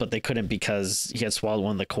gold, but they couldn't because he had swallowed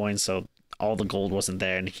one of the coins, so all the gold wasn't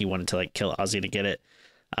there, and he wanted to like kill Ozzy to get it.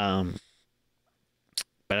 But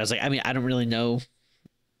I was like, I mean, I don't really know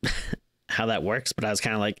how that works, but I was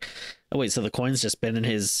kind of like, oh wait, so the coin's just been in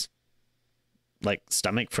his like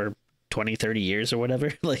stomach for 20-30 years or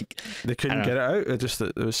whatever. Like, they couldn't get it out, it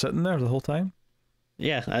was sitting there the whole time.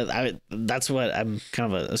 Yeah, I that's what I'm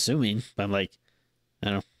kind of assuming, but I'm like, I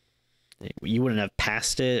don't know, you wouldn't have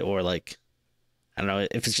passed it, or like, I don't know,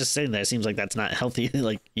 if it's just sitting there, it seems like that's not healthy.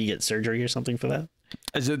 Like, you get surgery or something for that.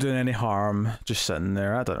 Is it doing any harm just sitting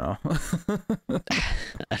there? I don't know.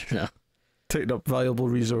 I don't know, taking up valuable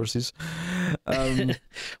resources.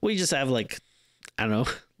 We just have like, I don't know,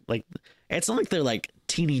 like, it's not like they're like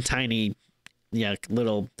teeny tiny,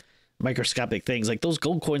 little microscopic things. Like, those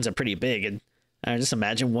gold coins are pretty big, and I just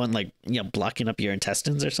imagine one like blocking up your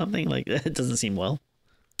intestines or something. Like, it doesn't seem well.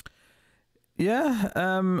 Yeah, I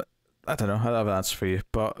don't know. I don't have an answer for you,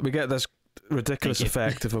 but we get this ridiculous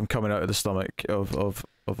effect of him coming out of the stomach of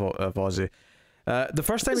Ozzy.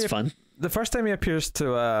 The first time he appears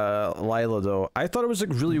to Lila, though, I thought it was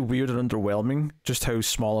like really weird and underwhelming just how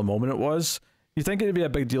small a moment it was. You think it'd be a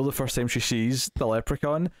big deal the first time she sees the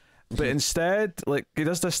leprechaun, but instead, like, he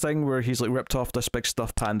does this thing where he's like ripped off this big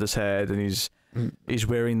stuffed panda's head, and he's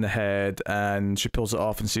wearing the head, and she pulls it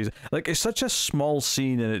off and sees it. Like, it's such a small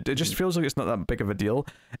scene, and it just feels like it's not that big of a deal.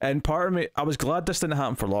 And part of me, I was glad this didn't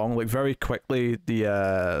happen for long. Like, very quickly,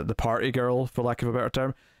 the party girl, for lack of a better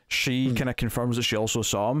term, she kind of confirms that she also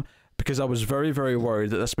saw him, because I was very, very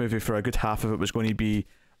worried that this movie, for a good half of it, was going to be,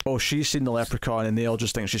 oh, she's seen the leprechaun and they all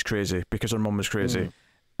just think she's crazy because her mum is crazy.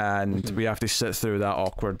 And we have to sit through that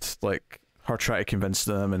awkward, like, her trying to convince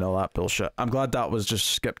them and all that bullshit. I'm glad that was just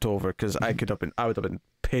skipped over, because I would have been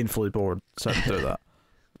painfully bored sitting through that.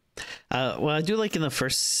 Well, I do like in the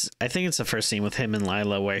first, I think it's the first scene with him and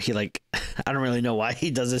Lila where he like, I don't really know why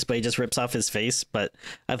he does this, but he just rips off his face. But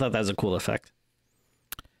I thought that was a cool effect.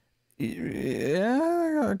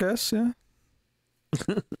 Yeah, I guess, yeah.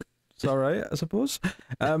 It's all right, I suppose.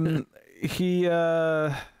 I mean,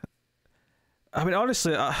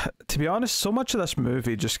 honestly, to be honest, so much of this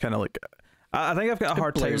movie just kind of like, I think I've got a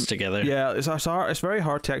hard time together. Yeah, it's very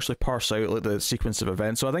hard to actually parse out like the sequence of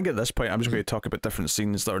events. So I think at this point, I'm just going to talk about different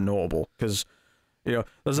scenes that are notable because, you know,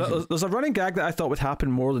 there's a running gag that I thought would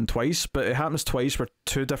happen more than twice, but it happens twice where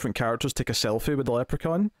two different characters take a selfie with the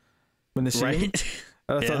leprechaun when they see him.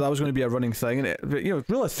 And I thought that was going to be a running thing, and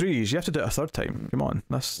rule of threes, you have to do it a third time. Come on,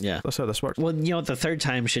 that's how this works. Well, the third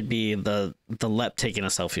time should be the Lep taking a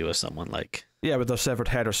selfie with someone, like with their severed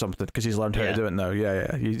head or something, because he's learned how to do it now.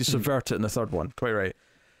 You subvert it in the third one. Quite right.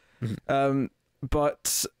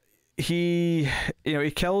 But he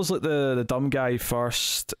kills like the dumb guy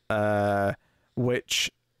first,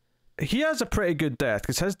 which he has a pretty good death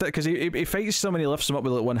because he fights someone, he lifts him up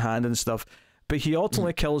with like one hand and stuff, but he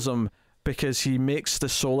ultimately kills him because he makes the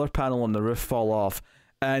solar panel on the roof fall off.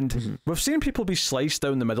 And we've seen people be sliced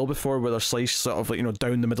down the middle before, where they're sliced sort of like,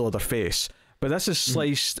 down the middle of their face. But this is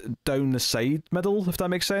sliced down the side middle, if that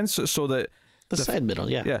makes sense. So that the side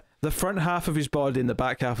middle, yeah, the front half of his body and the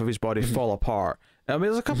back half of his body fall apart. I mean,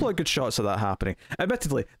 there's a couple of good shots of that happening.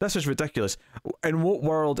 Admittedly, this is ridiculous. In what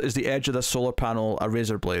world is the edge of this solar panel a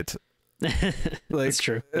razor blade? That's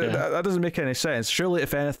true. Yeah. That doesn't make any sense. Surely,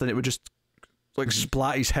 if anything, it would just like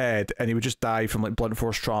splat his head and he would just die from like blunt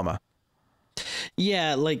force trauma.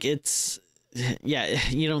 Yeah, like you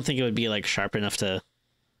don't think it would be like sharp enough to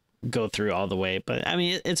go through all the way, but I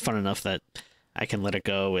mean it's fun enough that I can let it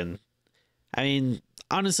go. And I mean,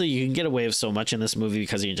 honestly, you can get away with so much in this movie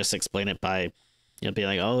because you can just explain it by being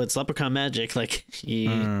like, oh, it's leprechaun magic, like he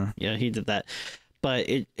did that. But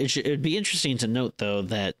it'd be interesting to note though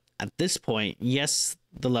that at this point, yes,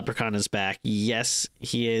 the leprechaun is back, yes,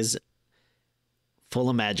 he is full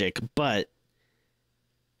of magic, but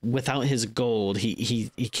without his gold, he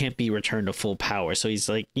can't be returned to full power. So he's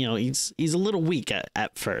like, he's a little weak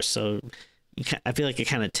at first. So I feel like it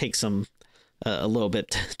kind of takes him a little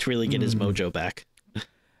bit to really get his mojo back.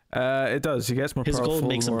 It does. He gets more his powerful. His gold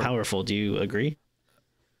makes him powerful. Do you agree?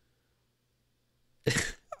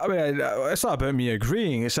 I mean, it's not about me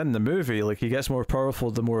agreeing. It's in the movie. Like, he gets more powerful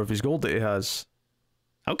the more of his gold that he has.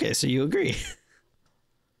 Okay, so you agree.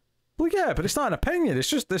 Well, yeah, but it's not an opinion. It's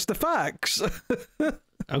the facts.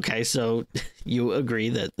 Okay, so you agree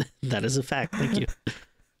that is a fact. Thank you.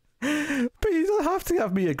 But you don't have to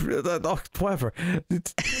have me agree. Whatever.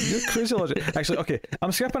 You're crazy logic. Actually, okay,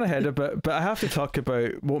 I'm skipping ahead a bit, but I have to talk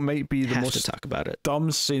about what might be the most talk about it.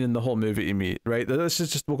 Dumb scene in the whole movie to me, right? This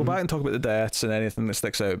is just, we'll go back and talk about the deaths and anything that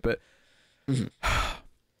sticks out, but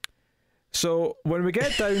so when we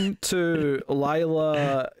get down to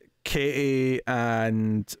Lila, Katie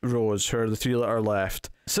and Rose, who are the three that are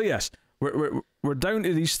left. So yes, we're down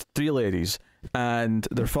to these three ladies, and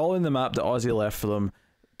they're following the map that Ozzy left for them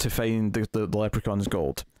to find the leprechaun's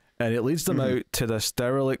gold, and it leads them out to this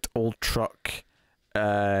derelict old truck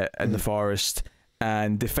in the forest,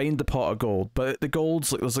 and they find the pot of gold, but the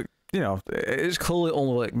gold's like, there's like, it's clearly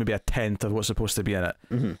only like maybe a tenth of what's supposed to be in it.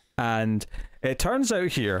 And it turns out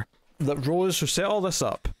here that Rose, who set all this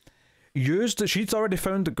up, used it. She'd already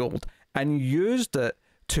found the gold and used it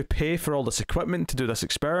to pay for all this equipment to do this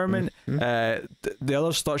experiment. The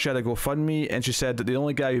others thought she had a GoFundMe, and she said that the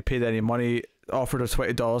only guy who paid any money offered her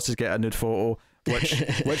 $20 to get a nude photo,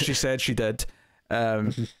 which she said she did.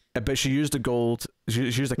 But she used the gold. She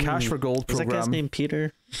used the cash for gold program. Is that guy's name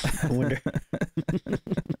Peter? I wonder.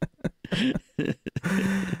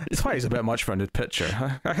 It's why he's a bit much for a nude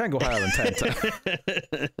picture. I can't go higher than 10.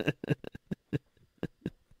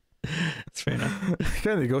 That's fair enough. You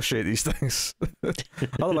can't negotiate these things.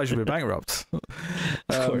 Otherwise you'll be bankrupt.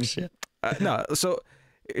 Of course, yeah. No, so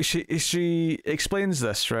she explains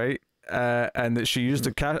this, right? And that she used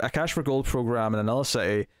a cash for gold program in another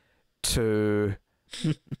city to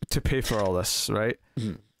pay for all this, right?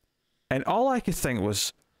 And all I could think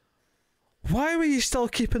was, why were you still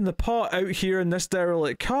keeping the pot out here in this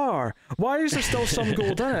derelict car? Why is there still some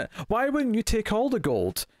gold in it? Why wouldn't you take all the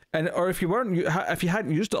gold? Or if you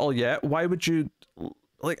hadn't used it all yet, why would you?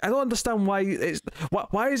 Like, I don't understand why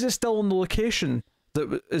is it still in the location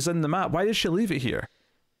that is in the map? Why did she leave it here?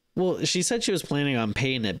 Well, she said she was planning on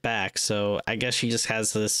paying it back, so I guess she just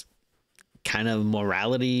has this kind of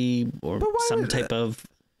morality or some type of.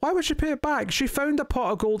 Why would she pay it back? She found a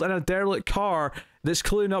pot of gold in a derelict car that's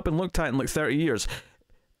clearly not been looked at in like 30 years.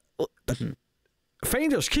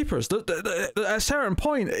 finders keepers. At a certain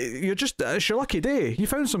point, it's your lucky day. You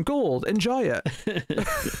found some gold. Enjoy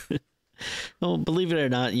it. Well, believe it or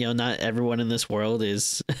not, not everyone in this world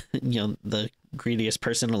is, the greediest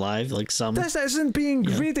person alive. Like some. This isn't being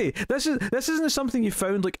greedy. This isn't something you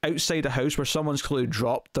found like outside a house where someone's clearly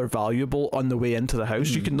dropped their valuable on the way into the house.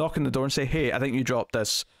 You can knock on the door and say, "Hey, I think you dropped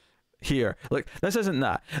this here." Like, this isn't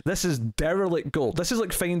that. This is derelict gold. This is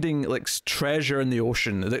like finding like treasure in the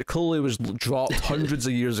ocean that clearly was dropped hundreds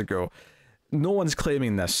of years ago. No one's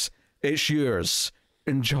claiming this. It's yours.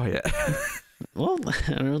 Enjoy it. Well,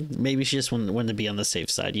 I don't know. Maybe she just wanted to be on the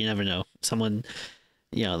safe side. You never know. Someone,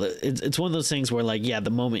 it's one of those things where, like,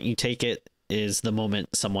 the moment you take it is the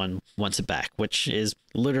moment someone wants it back, which is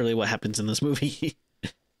literally what happens in this movie.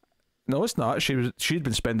 No, it's not. She'd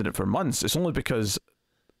been spending it for months. It's only because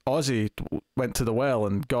Ozzy went to the well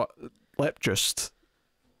and got lep juiced.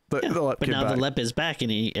 The lep but now back. the lep is back,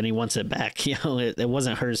 and he wants it back. It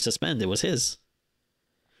wasn't hers to spend; it was his.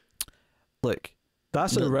 Look.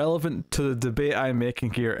 That's irrelevant to the debate I'm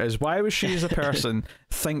making here, is why would she as a person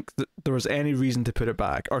think that there was any reason to put it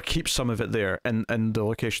back or keep some of it there in the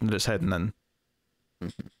location that it's heading in?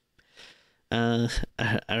 I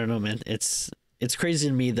don't know, man. It's crazy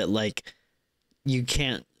to me that, like, you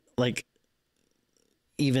can't, like,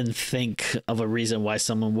 even think of a reason why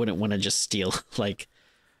someone wouldn't want to just steal, like,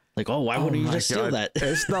 oh, why wouldn't you just steal that?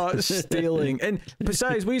 It's not stealing. And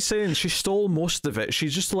besides, what he's saying, she stole most of it. She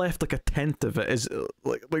just left like a tenth of it. Is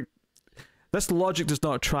like this logic does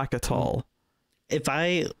not track at all. If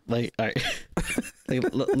I all right,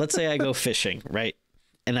 let's say I go fishing, right,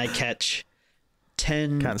 and I catch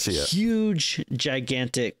 10 huge,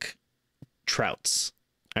 gigantic trouts.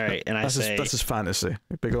 All right, and this is fantasy.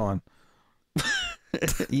 Big on.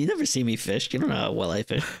 You never see me fish. You don't know how well I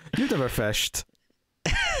fish. You've never fished.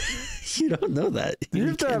 You don't know that.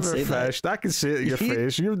 You've never fished. I can see it in your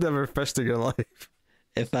face. You've never fished in your life.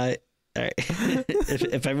 If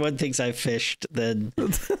everyone thinks I fished, then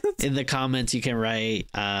in the comments you can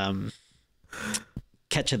write catch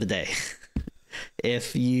of the day.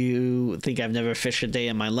 If you think I've never fished a day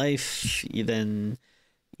in my life, then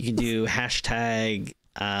you can do hashtag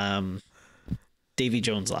Davy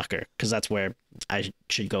Jones locker, because that's where I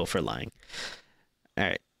should go for lying. All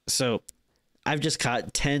right, so I've just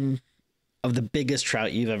caught 10 of the biggest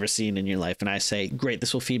trout you've ever seen in your life, and I say, great,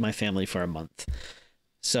 this will feed my family for a month.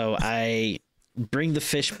 So I bring the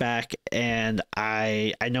fish back, and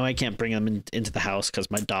I know I can't bring them into the house because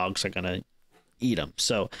my dogs are gonna eat them.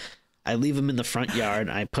 So I leave them in the front yard,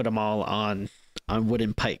 and I put them all on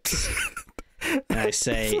wooden pikes. And I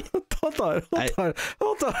say, hold on.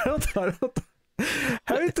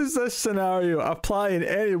 How does this scenario apply in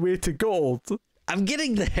any way to gold? I'm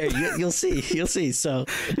getting there. You'll see. So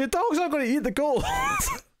your dog's not going to eat the gold.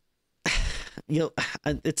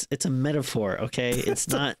 It's a metaphor, okay? It's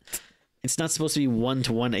not supposed to be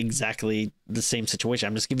one-to-one exactly the same situation.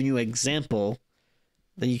 I'm just giving you an example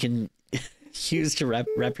that you can use to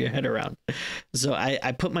wrap your head around. So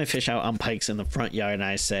I put my fish out on pikes in the front yard, and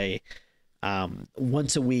I say,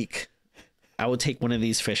 once a week, I will take one of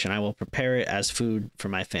these fish and I will prepare it as food for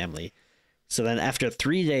my family. So then after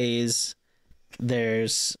 3 days,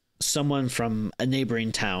 there's someone from a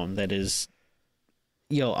neighboring town that is,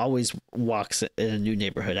 always walks in a new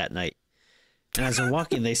neighborhood at night. And as they're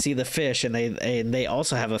walking, they see the fish, and they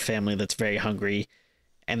also have a family that's very hungry,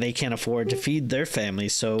 and they can't afford to feed their family.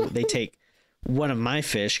 So they take one of my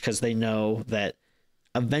fish because they know that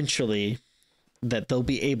eventually that they'll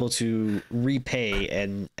be able to repay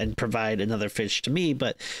and provide another fish to me,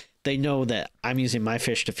 but they know that I'm using my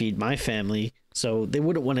fish to feed my family, so they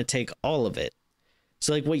wouldn't want to take all of it.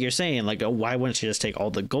 So like what you're saying, like, oh, why wouldn't you just take all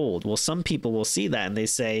the gold? Well, some people will see that and they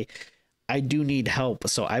say, I do need help,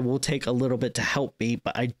 so I will take a little bit to help me,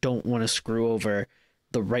 but I don't want to screw over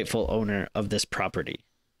the rightful owner of this property.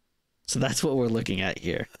 So that's what we're looking at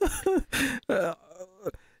here.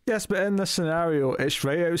 Yes, but in this scenario, it's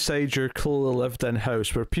right outside your clearly lived-in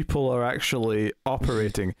house where people are actually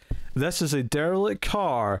operating. This is a derelict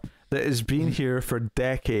car that has been here for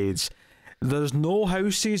decades. There's no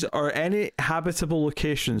houses or any habitable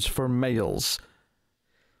locations for miles.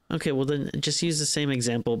 Okay, well then just use the same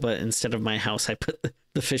example, but instead of my house, I put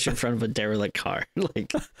the fish in front of a derelict car.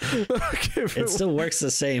 Like, okay, it still works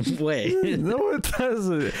the same way. No, it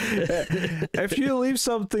doesn't. If you leave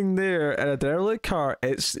something there in a derelict car,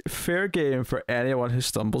 it's fair game for anyone who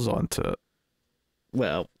stumbles onto it.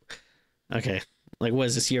 Well, okay. Like, what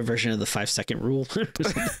is this, your version of the 5-second rule?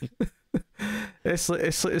 It's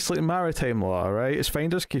like maritime law, right? It's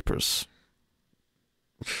finders keepers.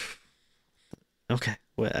 Okay.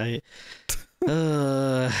 Well, I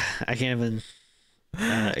can't even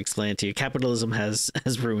explain it to you. Capitalism has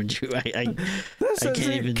ruined you. I This can't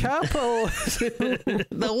even. capitalism.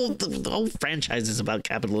 The whole franchise is about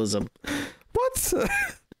capitalism. What?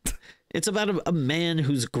 It's about a man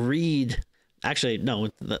whose greed. Actually, no.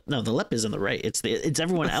 The Lep is in the right. It's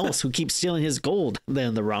everyone else who keeps stealing his gold. They're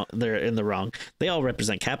in the wrong. They all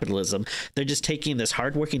represent capitalism. They're just taking this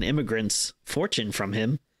hardworking immigrant's fortune from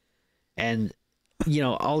him, and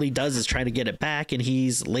all he does is try to get it back, and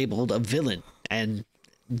he's labeled a villain, and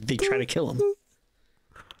they try to kill him.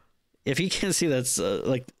 If you can't see, that's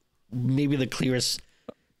like maybe the clearest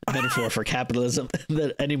metaphor for capitalism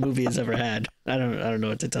that any movie has ever had. I don't know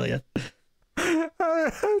what to tell you. I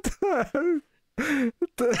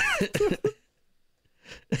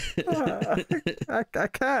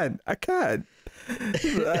can't.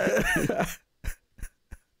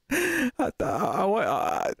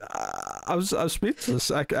 I'm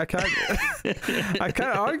speechless. I can't. I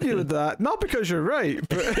can't argue with that. Not because you're right,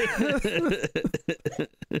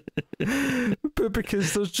 but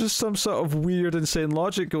because there's just some sort of weird, insane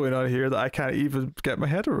logic going on here that I can't even get my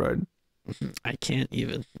head around. I can't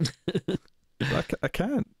even. I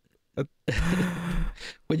can't.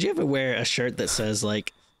 Would you ever wear a shirt that says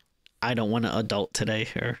like, "I don't want to adult today"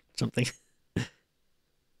 or something?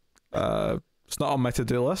 It's not on my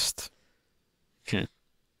to-do list. Okay.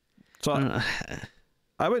 So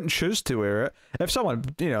I wouldn't choose to wear it. If someone,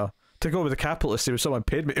 to go with the capitalist, if someone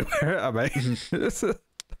paid me to wear it, I might.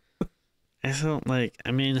 I don't like.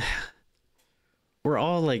 I mean, we're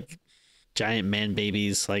all like giant man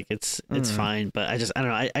babies. Like it's fine, but I don't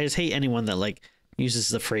know. I just hate anyone that like uses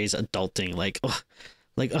the phrase adulting. Like,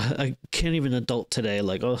 I can't even adult today.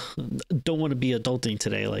 Like, don't want to be adulting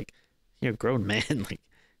today. Like, you're a grown man. Like,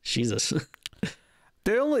 Jesus.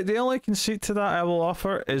 The only conceit to that I will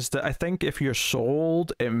offer is that I think if you're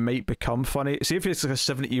sold, it might become funny. See, if it's like a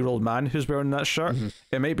 70-year-old man who's wearing that shirt,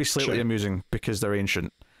 it might be slightly amusing because they're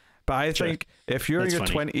ancient. But I think if you're in your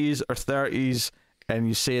 20s or 30s and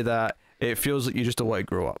you say that, it feels like you just don't want to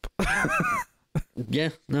grow up. Yeah,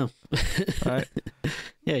 no. Right?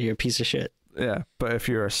 Yeah, you're a piece of shit. Yeah, but if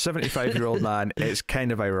you're a 75-year-old man, it's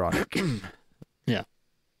kind of ironic. Yeah.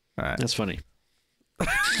 All right. That's funny.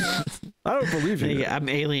 I don't believe you. I'm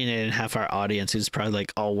alienating half our audience who's probably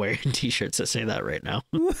like all wearing t-shirts that say that right now.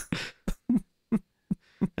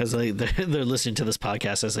 As like they're listening to this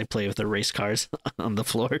podcast as they play with their race cars on the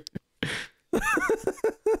floor.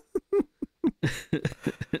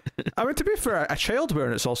 I mean, to be fair, a child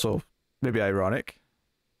wearing it's also maybe ironic.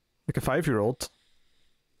 Like a 5-year-old.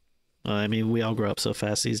 I mean, we all grow up so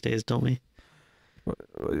fast these days, don't we?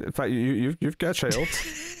 In fact, you've got a child.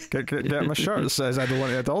 Get my shirt that says I don't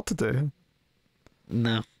want an adult to do.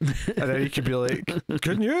 No. And then you could be like,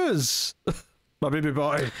 good news, my baby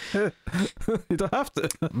boy. You don't have to.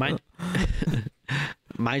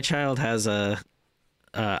 My child has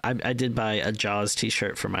I did buy a Jaws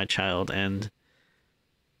t-shirt for my child, and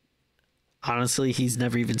honestly, he's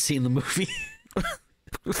never even seen the movie.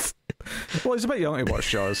 Well, he's a bit young to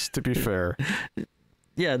watch Jaws, to be fair.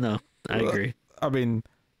 Yeah, no, I agree. I mean,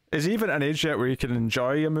 is he even at an age yet where you can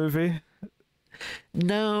enjoy a movie?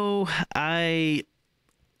 No,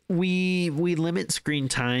 we limit screen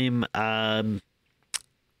time a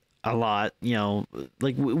lot.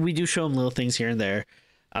 Like we do show him little things here and there.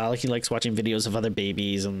 Like he likes watching videos of other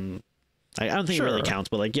babies, and I don't think it really counts.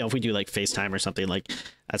 But like if we do like FaceTime or something, like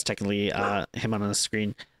that's technically him on a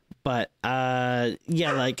screen. But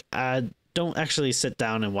like don't actually sit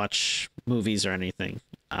down and watch movies or anything.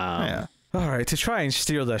 Yeah. All right, to try and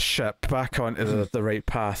steer this ship back onto the right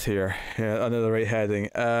path here, under the right heading.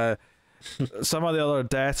 Some of the other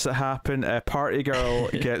deaths that happen, Party Girl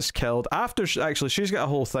gets killed after she's got a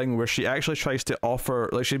whole thing where she actually tries to offer,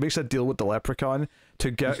 like she makes a deal with the Leprechaun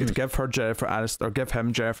to give her Jennifer Aniston, or give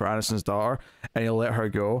him Jennifer Aniston's daughter, and he'll let her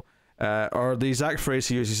go. Or the exact phrase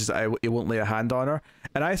he uses is, he won't lay a hand on her.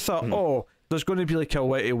 And I thought, there's going to be like a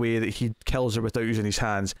witty way that he kills her without using his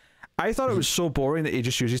hands. I thought it was so boring that he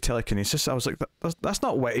just uses telekinesis. I was like, that's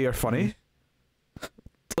not witty or funny.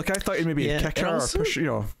 Like, I thought he'd maybe kick her or push,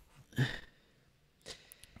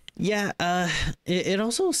 Yeah, it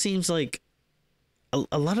also seems like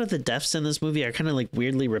a lot of the deaths in this movie are kind of like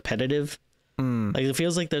weirdly repetitive. Like, it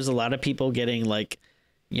feels like there's a lot of people getting like,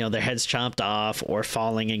 their heads chopped off or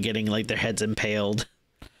falling and getting like their heads impaled.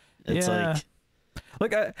 It's like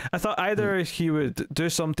I thought either he would do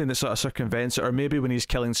something that sort of circumvents it, or maybe when he's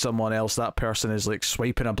killing someone else, that person is like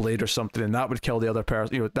swiping a blade or something, and that would kill the other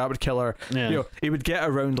person. That would kill her. Yeah. He would get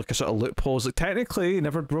around like a sort of loophole. Like, technically, he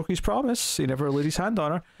never broke his promise. He never laid his hand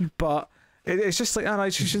on her. But It's just like,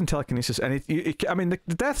 she's using telekinesis, and I mean,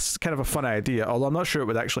 the death's kind of a fun idea, although I'm not sure it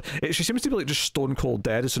would actually. She seems to be like just stone cold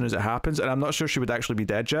dead as soon as it happens, and I'm not sure she would actually be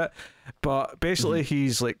dead yet. But basically,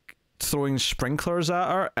 he's like throwing sprinklers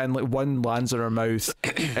at her, and like one lands in her mouth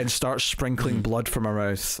and starts sprinkling blood from her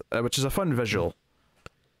mouth, which is a fun visual.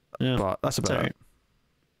 Yeah, but that's about it.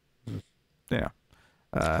 Yeah.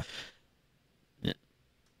 Yeah.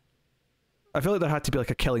 I feel like there had to be like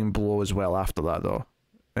a killing blow as well after that, though.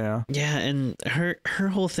 Yeah. Yeah, and her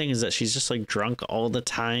whole thing is that she's just like drunk all the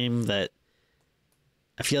time. That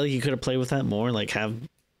I feel like you could have played with that more, like have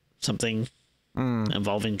something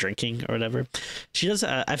involving drinking or whatever. She does.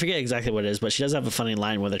 I forget exactly what it is, but she does have a funny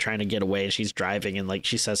line where they're trying to get away and she's driving and like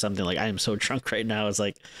she says something like, "I am so drunk right now." It's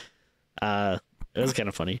like, it was kind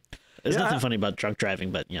of funny. There's nothing funny about drunk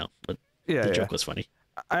driving, but but the joke was funny.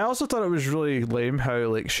 I also thought it was really lame how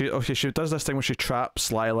like she does this thing where she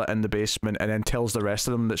traps Lila in the basement and then tells the rest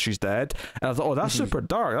of them that she's dead, and I thought, oh, that's super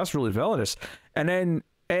dark, that's really villainous. And then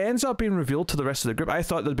it ends up being revealed to the rest of the group. I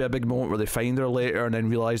thought there'd be a big moment where they find her later and then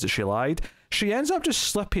realize that she lied. She ends up just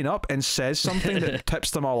slipping up and says something that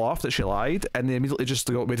tips them all off that she lied, and they immediately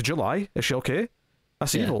just go, "Wait, did you lie? Is she okay?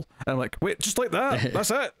 That's evil." And I'm like, wait, just like that?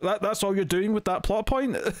 That's it? That's all you're doing with that plot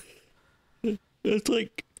point? It's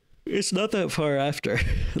like, it's not that far after.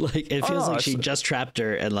 Like, it feels like she just trapped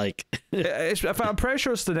her, and like I'm pretty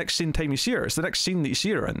sure it's the next time you see her. It's the next scene that you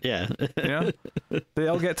see her in. Yeah. They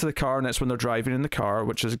all get to the car, and it's when they're driving in the car,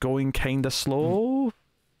 which is going kind of slow,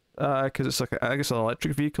 because it's like, I guess, an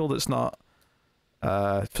electric vehicle that's not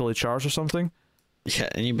fully charged or something. Yeah,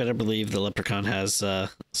 and you better believe the Leprechaun has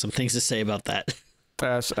some things to say about that.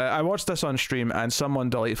 I watched this on stream, and someone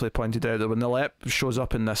delightfully pointed out that when the Lep shows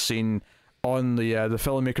up in this scene, on the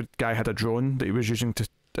filmmaker guy had a drone that he was using to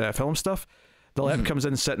film stuff. The Lep comes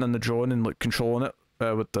in sitting on the drone and like controlling it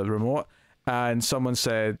with the remote, and someone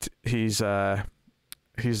said he's the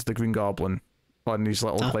Green Goblin on his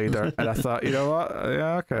little glider, and I thought, you know what?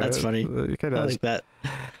 Yeah, okay, that's funny. I like that.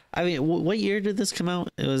 I mean, what year did this come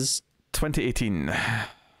out? It was 2018.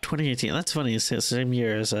 2018. That's funny. It's the same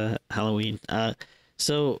year as Halloween.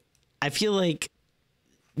 So I feel like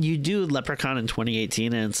you do Leprechaun in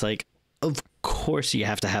 2018, and it's like, of course you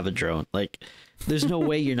have to have a drone. Like, there's no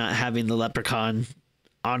way you're not having the Leprechaun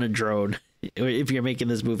on a drone if you're making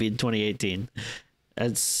this movie in 2018.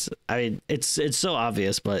 It's so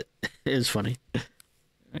obvious, but it's funny.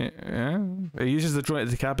 Yeah, it uses the drone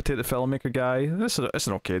to decapitate the filmmaker guy. It's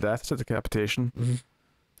an okay death. It's a decapitation.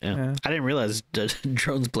 Yeah. I didn't realize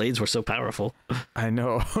drones' blades were so powerful. I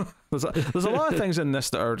know. There's a lot of things in this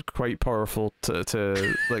that are quite powerful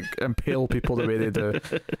to like impale people the way they do.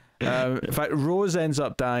 In fact, Rose ends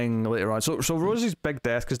up dying later on. So Rose's big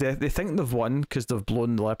death, because they think they've won because they've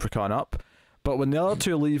blown the Leprechaun up, but when the other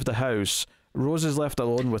two leave the house, Rose is left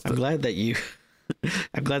alone with. I'm glad that you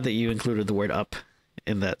included the word "up"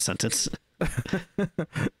 in that sentence.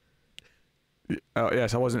 Oh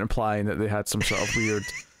yes, I wasn't implying that they had some sort of weird,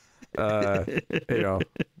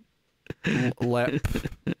 lep.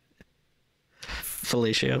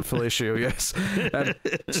 Fellatio, yes.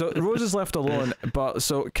 So Rose is left alone, but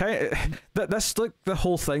so this like the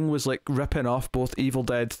whole thing was like ripping off both Evil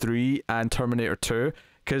Dead 3 and Terminator 2,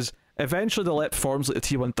 because eventually the Lep forms like the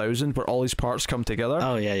T-1000 where all his parts come together.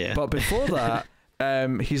 Oh yeah. But before that,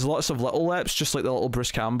 he's lots of little Leps, just like the little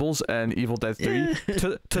Bruce Campbells in Evil Dead 3,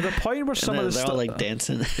 to the point where some of the stuff, all like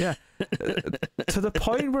dancing. Yeah. To the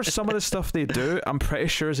point where some of the stuff they do, I'm pretty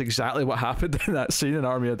sure is exactly what happened in that scene in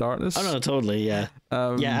Army of Darkness. Oh no, totally, yeah.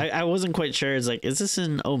 I wasn't quite sure. It's like, is this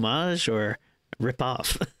an homage or rip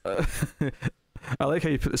off? I like how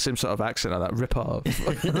you put the same sort of accent on that. Rip off.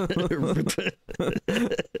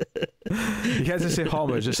 You can't just say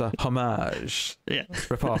homage, it's a homage. Yeah.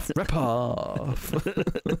 Rip off. Rip off.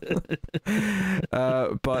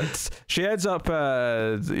 But she ends up,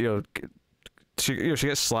 she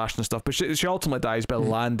gets slashed and stuff, but she ultimately dies by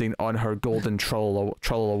landing on her golden troll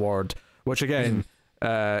award, which again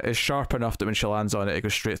is sharp enough that when she lands on it, it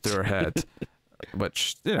goes straight through her head.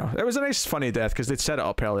 Which, it was a nice funny death because they'd set it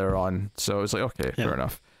up earlier on, so it was like, okay, fair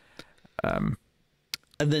enough. And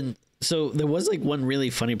then so there was like one really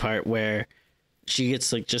funny part where she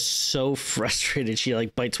gets like just so frustrated she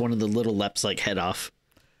like bites one of the little Leps like head off.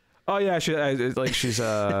 Oh yeah, she's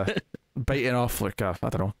biting off like I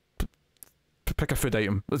don't know, pick a food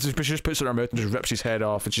item. She just puts it in her mouth and just rips his head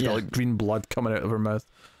off, and she's got like green blood coming out of her mouth.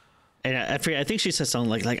 And I think she said something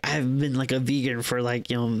like I've been like a vegan for like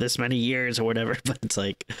this many years or whatever, but it's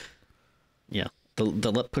like, yeah,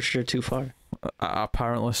 the Lep pushed her too far.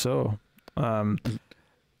 Apparently so. Yeah,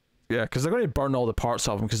 because they're going to burn all the parts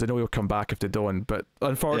of him because they know he'll come back if they don't. But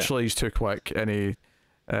unfortunately, he's too quick, and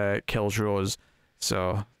kills Rose,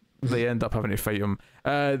 so they end up having to fight him.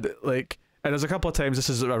 And there's a couple of times, this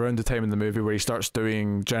is around the time in the movie where he starts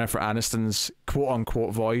doing Jennifer Aniston's quote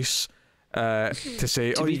unquote voice to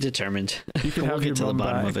say, to be determined. You can we'll get to the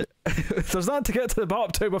bottom of it. There's nothing to get to the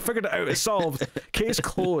bottom to. We figured it out. It's solved. Case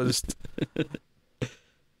closed.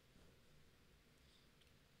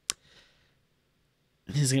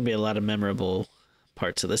 There's gonna be a lot of memorable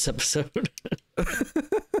parts of this episode.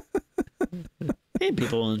 Hey,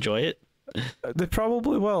 people will enjoy it. They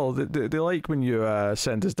probably will. They like when you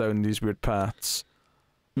send us down these weird paths.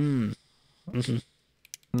 Yeah.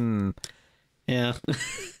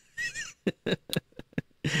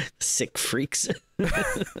 Sick freaks.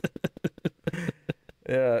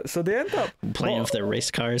 Yeah, so they end up playing with their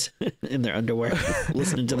race cars in their underwear,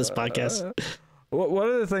 listening to this podcast. One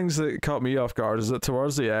of the things that caught me off guard is that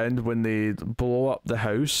towards the end, when they blow up the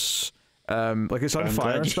house, it's on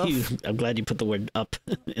fire and stuff. I'm glad you put the word "up"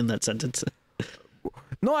 in that sentence.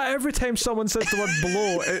 Not every time someone says the word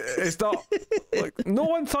 "blow," it's not like no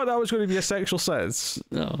one thought that was going to be a sexual sense.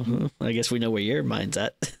 No, I guess we know where your mind's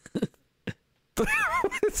at.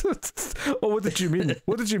 Well, what did you mean?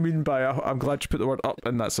 What did you mean by I'm glad you put the word "up"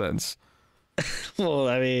 in that sense? Well,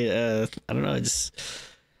 I mean, I don't know,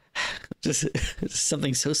 just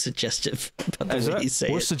something so suggestive about the way you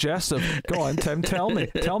say what's it. suggestive? Go on, Tim. Tell me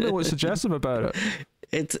what's suggestive about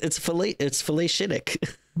it. It's fallacious. Fallacious.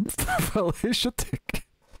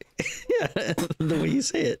 Yeah, the way you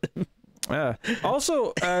say it. Yeah.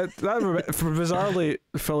 Also, that bizarrely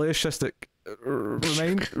fallacious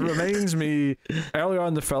reminds me earlier on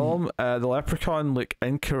in the film, the leprechaun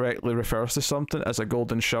incorrectly refers to something as a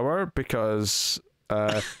golden shower because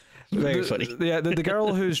very funny. The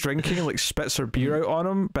girl who's drinking spits her beer out on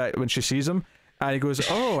him back when she sees him, and he goes,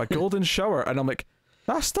 "Oh, a golden shower," and I'm like,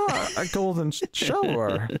 "That's not a golden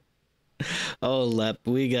shower." Oh, Lep,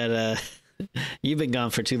 we got you've been gone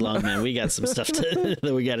for too long, man. We got some stuff that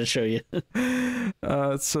we got to show you.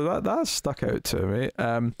 So that stuck out to me.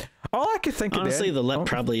 All I could think honestly, of the Lep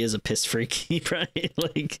probably is a piss freak. He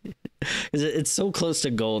probably it's so close to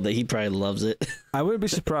gold that he probably loves it. I wouldn't be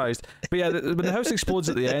surprised. But yeah, when the house explodes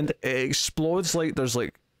at the end, it explodes like there's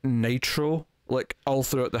nitro all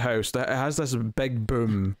throughout the house. It has this big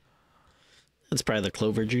boom. It's probably the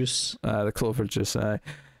clover juice. The clover juice.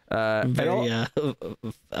 Very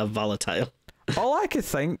volatile. All I could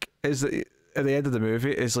think is that at the end of the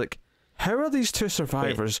movie is how are these two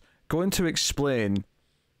survivors going to explain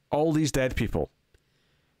all these dead people?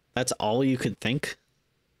 That's all you could think?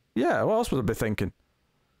 Yeah, what else would I be thinking?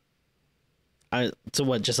 So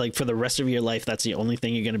what, just for the rest of your life, that's the only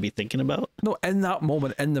thing you're going to be thinking about? No, in that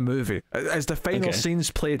moment in the movie, as the final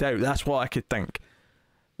scenes played out, that's what I could think.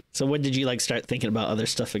 So when did you start thinking about other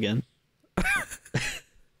stuff again?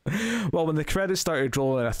 Well, when the credits started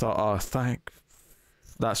rolling, I thought, "Oh,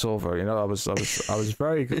 that's over." I was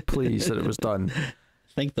very pleased that it was done.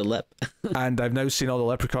 Thank the Lep. And I've now seen all the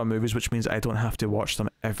Leprechaun movies, which means I don't have to watch them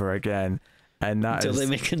ever again. And that until they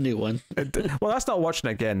make a new one. Well, that's not watching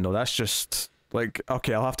again, though. That's just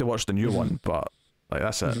okay, I'll have to watch the new one, but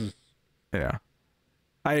that's it. Yeah,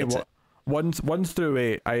 I ain't 1 through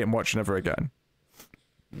 8. I ain't watching ever again.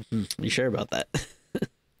 You sure about that?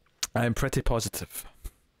 I'm pretty positive.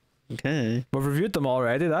 Okay. We've reviewed them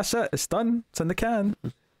already. That's it. It's done. It's in the can.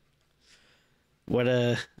 What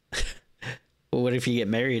what if you get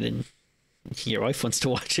married and your wife wants to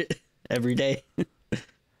watch it every day?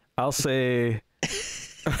 I'll say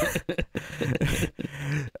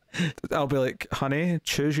I'll be like, "Honey,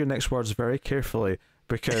 choose your next words very carefully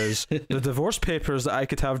because the divorce papers that I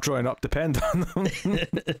could have drawn up depend on them.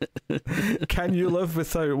 Can you live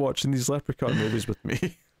without watching these Leprechaun movies with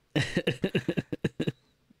me?"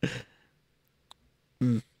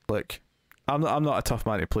 Look, I'm not a tough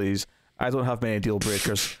man to please. I don't have many deal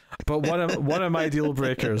breakers, but one of my deal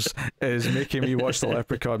breakers is making me watch the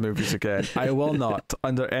Leprechaun movies again. I will not,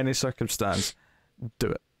 under any circumstance,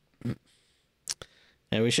 do it.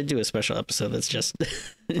 Yeah, we should do a special episode that's just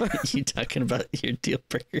you talking about your deal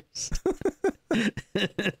breakers.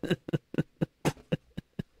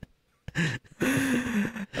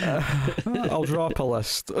 I'll draw up a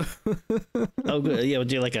list. Oh, good. Yeah, we'll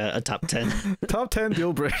do a top 10. Top 10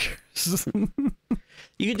 deal breakers.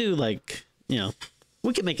 You could do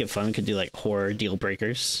we could make it fun. We could do horror deal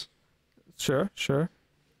breakers. Sure.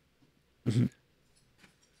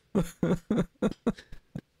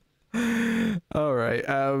 All right.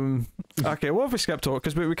 Okay. What have we skipped over?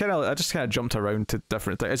 Because I just kind of jumped around to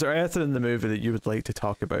different things. Is there anything in the movie that you would like to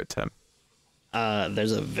talk about, Tim?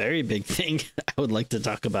 There's a very big thing I would like to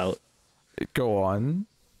talk about. Go on.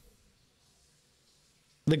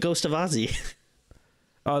 The ghost of Ozzy.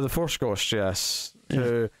 Oh, the Force Ghost, yes.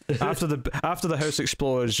 Who after the house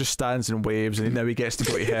explodes, just stands and waves, and now he gets to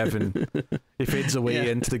go to heaven. He fades away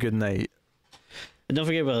into the good night. And don't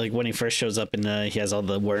forget about like when he first shows up and he has all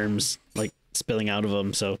the worms like spilling out of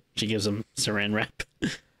him, so she gives him saran wrap.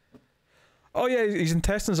 Oh yeah, his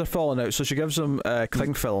intestines are falling out, so she gives him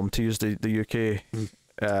cling film to use the UK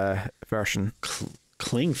version.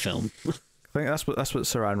 Cling film. I think that's what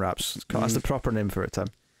saran wraps. That's the proper name for it, Tim.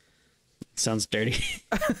 Sounds dirty.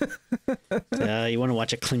 You want to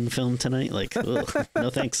watch a cling film tonight? Like, ugh, no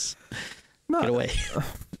thanks. Get away.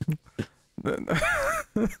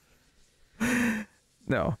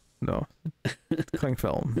 No. Cling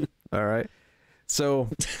film. All right. So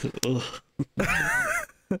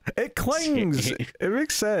it clings. It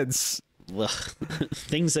makes sense. Ugh.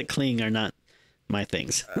 Things that cling are not my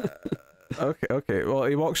things. Okay. Well,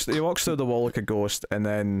 he walks through the wall like a ghost, and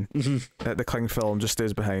then the cling film just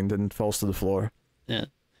stays behind and falls to the floor. Yeah.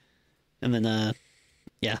 And then I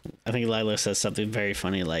think Lila says something very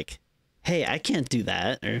funny like, "Hey, I can't do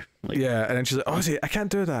that," or like, yeah, and then she's like, "Oh, see, I can't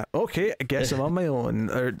do that. Okay, I guess I'm on my own."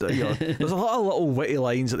 Or there's a lot of little witty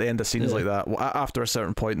lines at the end of scenes like that after a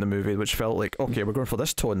certain point in the movie, which felt like, okay, we're going for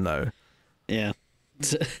this tone now. Yeah,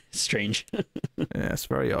 it's strange. Yeah, it's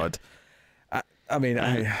very odd. I mean,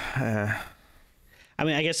 I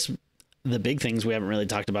guess the big things we haven't really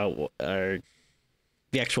talked about are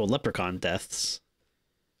the actual leprechaun deaths,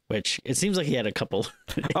 which it seems like he had a couple.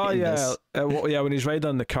 Oh yeah, when he's riding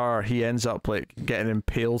on the car, he ends up like getting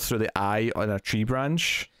impaled through the eye on a tree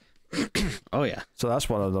branch. Oh yeah, so that's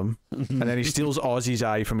one of them. And then he steals Ozzy's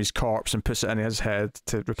eye from his corpse and puts it in his head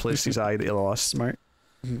to replace his eye that he lost. Smart.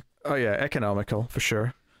 Oh yeah, economical for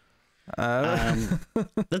sure.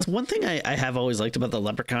 That's one thing I have always liked about the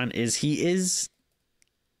leprechaun is he is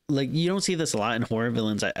like, you don't see this a lot in horror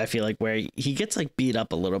villains. I feel like where he gets like beat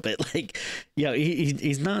up a little bit, like,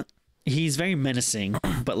 he's very menacing,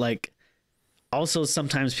 but like also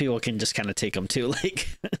sometimes people can just kind of take him too, like.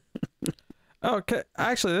 Okay,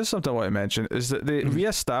 actually, there's something I want to mention is that they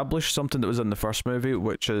reestablished something that was in the first movie,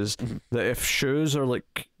 which is that if shoes are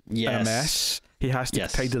like in a mess, he has to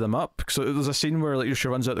tidy them up. So there's a scene where like she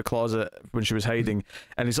runs out the closet when she was hiding,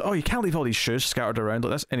 and he's like, "Oh, you can't leave all these shoes scattered around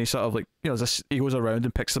like this." And he sort of like, he goes around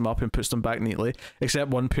and picks them up and puts them back neatly,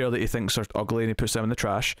 except one pair that he thinks are ugly, and he puts them in the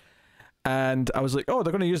trash. And I was like, "Oh,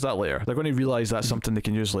 they're going to use that later. They're going to realize that's something they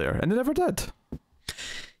can use later," and they never did.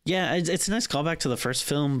 Yeah, it's a nice callback to the first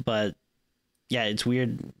film, but yeah, it's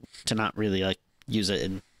weird to not really like use it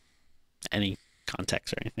in any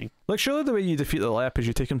context or anything. Like, surely the way you defeat the Lep is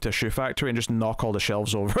you take him to a shoe factory and just knock all the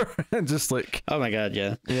shelves over and just like, oh my god,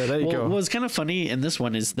 yeah, there you go. What's kind of funny in this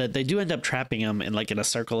one is that they do end up trapping him in like in a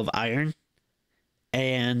circle of iron,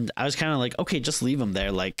 and I was kind of like, okay, just leave him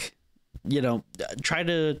there, like, try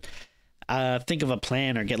to think of a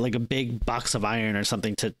plan or get like a big box of iron or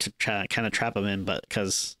something to try kind of trap him in, but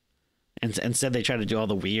because instead they try to do all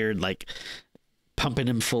the weird like pumping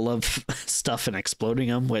him full of stuff and exploding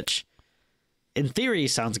him, which in theory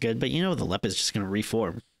sounds good, but the Lep is just going to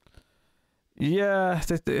reform. Yeah,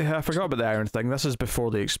 I forgot about the iron thing. This is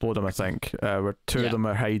before they explode him, I think, where two of them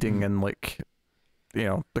are hiding in like,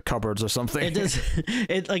 the cupboards or something. It does.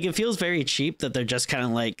 It feels very cheap that they're just kind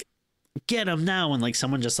of like, get him now, and like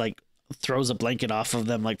someone just like throws a blanket off of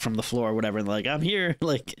them like from the floor or whatever, and like, I'm here,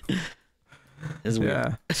 like. Is weird.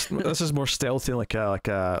 Yeah, this is more stealthy, like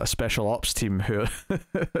a special ops team who,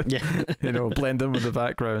 blend in with the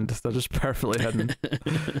background. They're just perfectly hidden.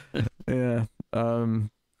 Yeah,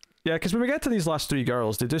 because when we get to these last three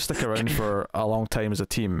girls, they do stick around for a long time as a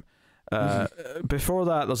team. Before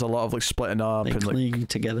that, there's a lot of like splitting up they and cling like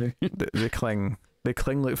together. They cling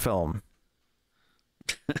like film.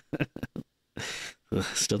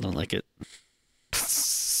 Still don't like it.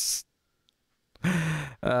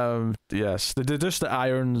 Yes, just the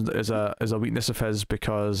iron is a weakness of his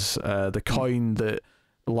because the coin that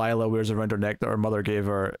Lila wears around her neck that her mother gave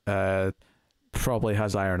her probably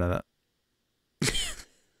has iron in it.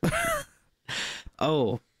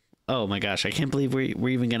 Oh my gosh, I can't believe we're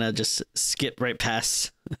even gonna just skip right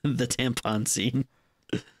past the tampon scene.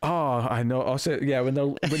 Oh, I know. Also, yeah, when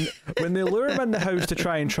they lure him in the house to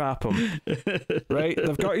try and trap him, right?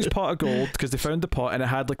 They've got his pot of gold because they found the pot and it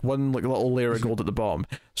had like one like little layer of gold at the bottom.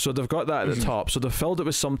 So they've got that at the top. So they've filled it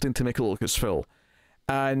with something to make it look like it's full.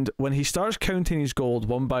 And when he starts counting his gold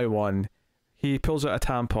one by one, he pulls out a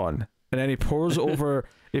tampon and then he pours over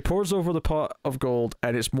the pot of gold,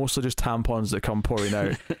 and it's mostly just tampons that come pouring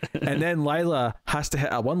out. And then Lila has to hit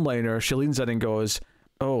a one-liner. She leans in and goes,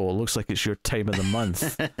 "Oh, looks like it's your time of the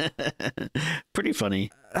month." Pretty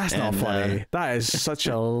funny. That's not funny. That is such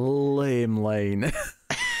a lame line.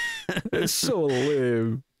 It's so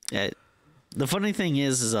lame. Yeah. The funny thing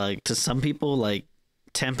is like to some people, like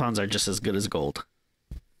tampons are just as good as gold.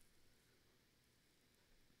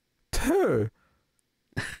 Who?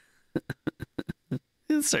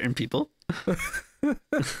 Certain people.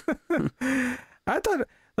 I thought,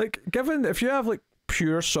 like, given if you have like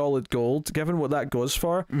pure solid gold, given what that goes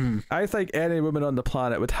for, I think any woman on the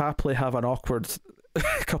planet would happily have an awkward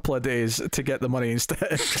couple of days to get the money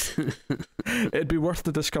instead. It'd be worth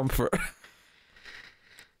the discomfort.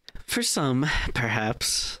 For some,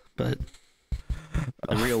 perhaps, but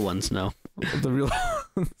the real ones, no. The real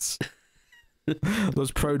ones.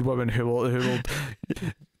 Those proud women who will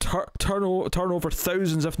turn over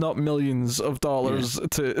thousands, if not millions, of dollars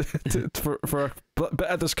for a bit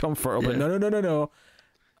of discomfort. I'm like, no.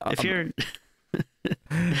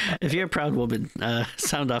 If you're a proud woman,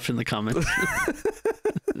 sound off in the comments.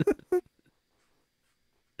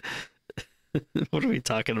 What are we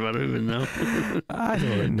talking about? I don't even know. I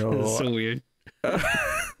don't know. It's so weird.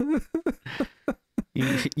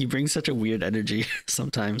 You bring such a weird energy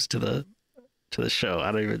sometimes to the show.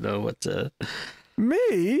 I don't even know what to.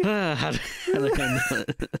 Me? How do I know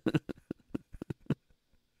it?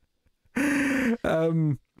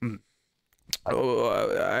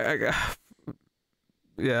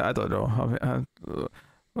 I don't know.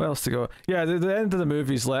 What else to go? Yeah, the end of the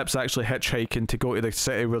movie is Lep's actually hitchhiking to go to the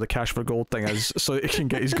city where the cash for gold thing is so he can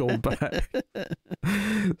get his gold back.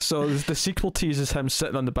 So the sequel teases him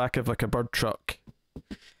sitting on the back of like a bird truck.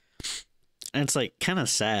 And it's like kind of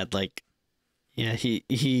sad. Like, yeah,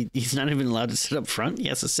 he's not even allowed to sit up front. He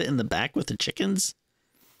has to sit in the back with the chickens.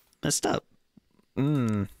 Messed up.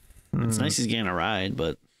 It's nice he's getting a ride,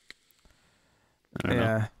 but I don't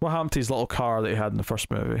know. What happened to his little car that he had in the first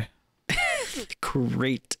movie?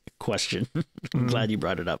 Great question. I'm glad you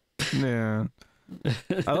brought it up. Yeah.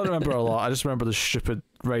 I don't remember a lot. I just remember the stupid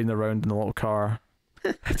riding around in the little car.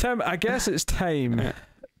 Tim, I guess it's time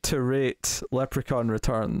to rate Leprechaun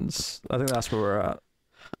Returns. I think that's where we're at.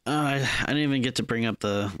 I didn't even get to bring up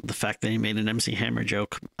the fact that he made an MC Hammer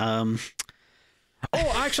joke. Oh,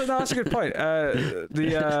 actually, no, that's a good point.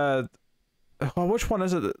 Which one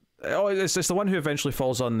is it? Oh, it's the one who eventually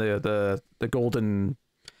falls on the golden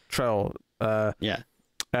trail. The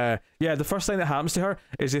first thing that happens to her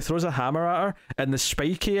is he throws a hammer at her, and the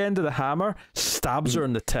spiky end of the hammer stabs her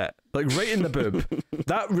in the tit, like right in the boob.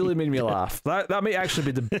 That really made me laugh. That might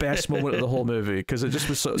actually be the best moment of the whole movie because it just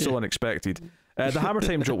was so unexpected. The hammer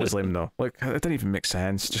time joke was lame though. Like it didn't even make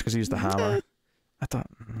sense just because he used the hammer. I thought,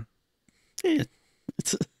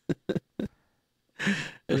 it's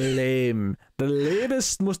lame. The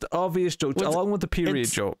lamest, most obvious joke, along with the period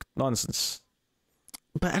joke. Nonsense.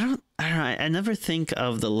 But I don't know. I never think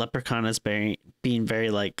of the Leprechaun as being very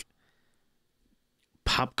like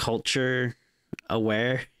pop culture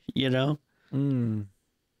aware, you know?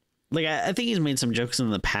 Like I think he's made some jokes in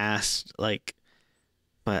the past, like,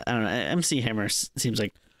 but I don't know. MC Hammer seems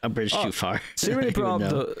like a bridge too far. See when he brought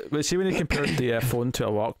up when he compared the phone to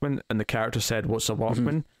a Walkman, and the character said, "What's a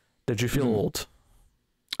Walkman?" Did you feel old?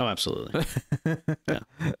 Oh, absolutely. Yeah.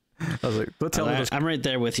 I was like, don't tell me. I'm right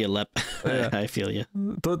there with you, Lep. Yeah. I feel you.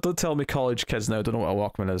 Don't tell me college kids now don't know what a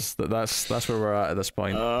Walkman is. That's where we're at this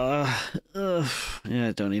point. Yeah,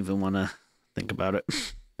 I don't even want to think about it.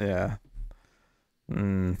 Yeah.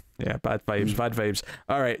 Yeah, bad vibes.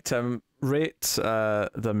 All right, Tim, rate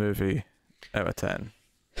the movie out of 10.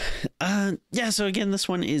 So again, this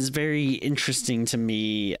one is very interesting to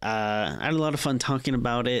me. I had a lot of fun talking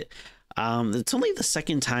about it. It's only the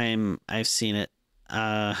second time I've seen it.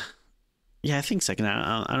 I think second.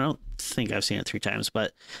 I don't think I've seen it 3 times,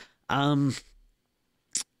 but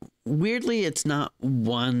weirdly, it's not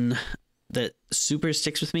one that super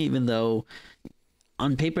sticks with me, even though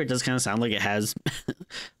on paper it does kind of sound like it has,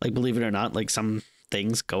 like, believe it or not, like some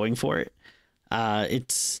things going for it.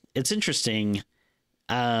 It's interesting,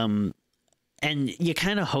 and you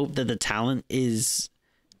kind of hope that the talent is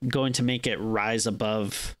going to make it rise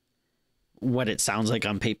above what it sounds like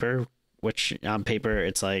on paper, which on paper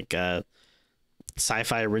it's like a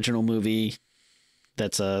sci-fi original movie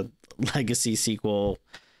that's a legacy sequel.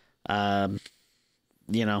 That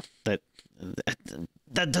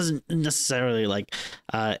doesn't necessarily like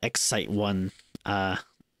excite one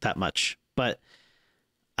that much, but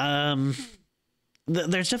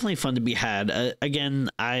there's definitely fun to be had. Again,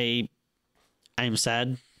 I'm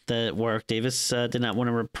sad that Warwick Davis did not want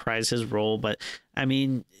to reprise his role, but I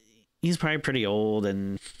mean, he's probably pretty old,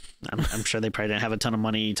 and I'm sure they probably didn't have a ton of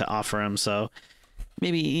money to offer him. So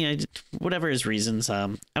maybe, whatever his reasons. I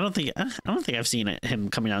don't think I've seen him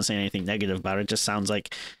coming out and saying anything negative about it. It just sounds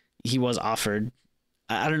like he was offered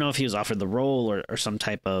I don't know if he was offered the role or some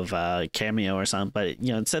type of cameo or something, but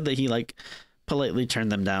it said that he like politely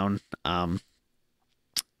turned them down.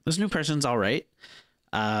 This new person's all right.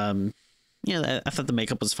 I thought the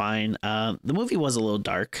makeup was fine. The movie was a little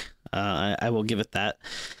dark. I will give it that.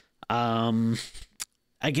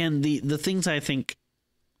 Again, the things I think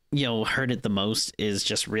hurt it the most is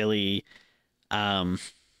just really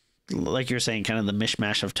like you're saying, kind of the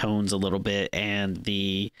mishmash of tones a little bit, and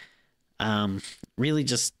the really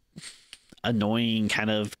just annoying kind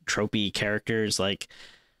of tropey characters. Like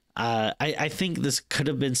I think this could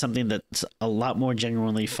have been something that's a lot more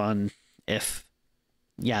genuinely fun if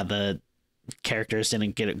the characters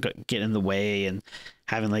didn't get in the way, and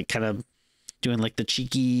having like kind of doing like the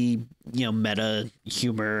cheeky meta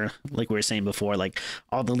humor, like we were saying before, like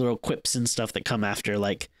all the little quips and stuff that come after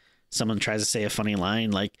like someone tries to say a funny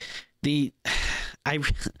line. Like I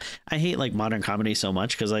hate like modern comedy so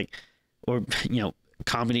much, because like, or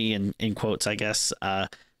comedy in quotes, I guess. I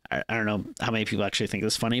don't know how many people actually think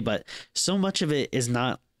this funny, but so much of it is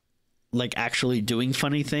not like actually doing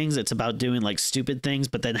funny things. It's about doing like stupid things,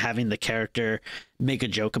 but then having the character make a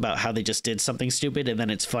joke about how they just did something stupid, and then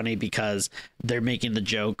it's funny because they're making the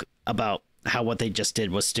joke about how what they just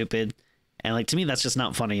did was stupid. And like, to me, that's just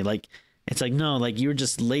not funny. Like, it's like, no, like, you were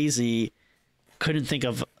just lazy, couldn't think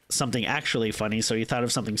of something actually funny, so you thought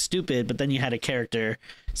of something stupid, but then you had a character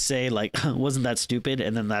say like, wasn't that stupid,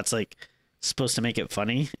 and then that's like supposed to make it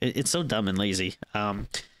funny. It's so dumb and lazy.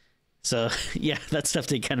 So yeah, that stuff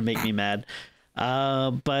did kind of make me mad.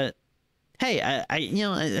 But hey, I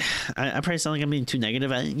probably sound like I'm being too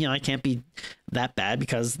negative. I can't be that bad,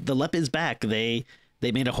 because the Lep is back. They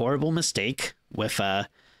made a horrible mistake with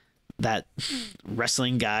that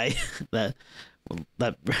wrestling guy, that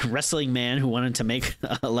wrestling man who wanted to make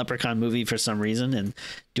a Leprechaun movie for some reason and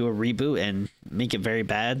do a reboot and make it very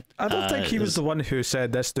bad. I don't think he was the one who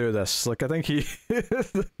said, let's do this. Like, I think he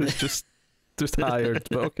just hired,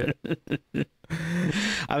 but okay.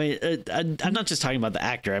 I mean, I'm not just talking about the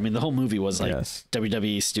actor. I mean, the whole movie was like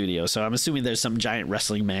WWE studio, so I'm assuming there's some giant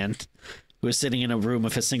wrestling man who was sitting in a room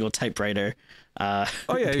with a single typewriter,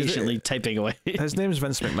 patiently typing away. His name's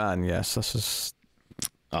Vince McMahon. Yes, this is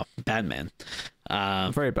bad man.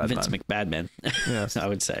 Very bad Vince man. McBadman. Yes, I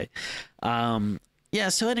would say.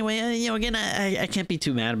 So anyway, again, I can't be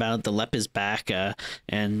too mad about it. The Lep is back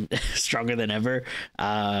and stronger than ever.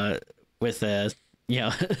 With a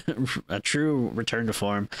a true return to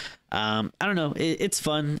form. I don't know. It's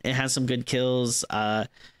fun. It has some good kills. There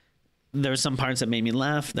were some parts that made me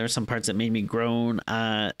laugh. There were some parts that made me groan.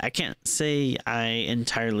 I can't say I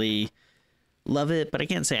entirely love it, but I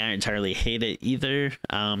can't say I entirely hate it either.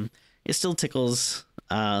 It still tickles,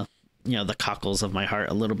 the cockles of my heart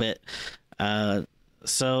a little bit.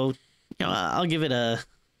 So, I'll give it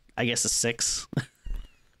I guess a 6.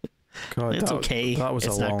 God, it's okay. That was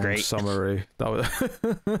it's a not long great. summary. That was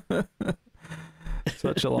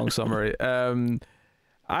such a long summary.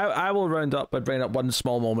 I will round up by bringing up one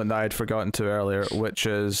small moment that I had forgotten to earlier, which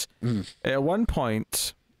is at one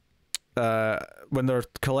point, when they're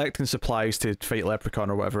collecting supplies to fight Leprechaun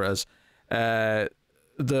or whatever it is,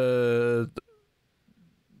 the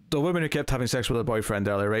woman who kept having sex with her boyfriend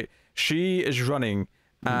earlier, right? She is running,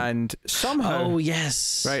 and somehow,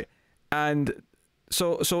 right, and.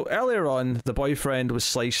 So earlier on, the boyfriend was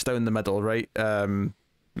sliced down the middle, right?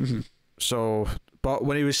 So, but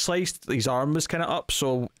when he was sliced, his arm was kind of up,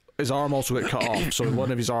 so his arm also got cut off. So one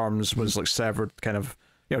of his arms was like severed, kind of,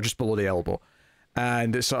 just below the elbow,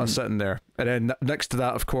 and it's sort of sitting there. And then next to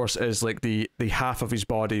that, of course, is like the half of his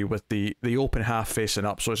body with the open half facing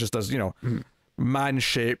up. So it's just this,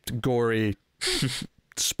 man-shaped, gory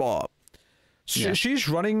spot. She's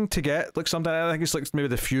running to get like something. I think it's like maybe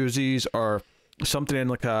the fuses or something in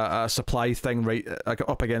like a supply thing right like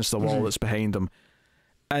up against the wall that's behind them,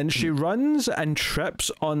 and she runs and trips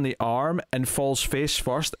on the arm and falls face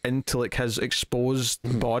first into like his exposed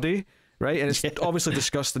body, right? And it's obviously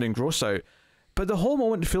disgusting and gross out, but the whole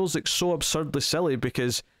moment feels like so absurdly silly,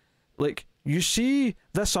 because like you see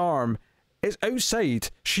this arm, it's outside,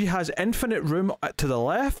 she has infinite room to the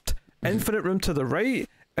left, infinite room to the right,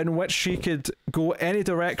 in which she could go any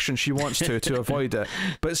direction she wants to avoid it,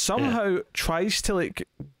 but somehow tries to like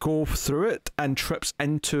go through it and trips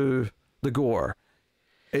into the gore.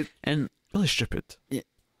 And really stupid.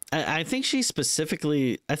 I think she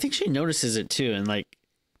notices it too, and like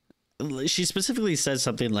she specifically says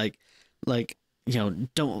something like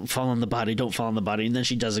don't fall on the body, and then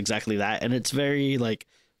she does exactly that, and it's very like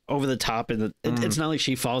over the top, and it's not like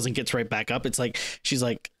she falls and gets right back up. It's like she's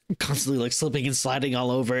like constantly like slipping and sliding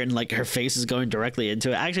all over, and like her face is going directly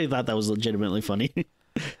into it. I actually thought that was legitimately funny.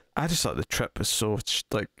 I just thought the trip was so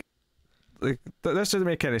like this doesn't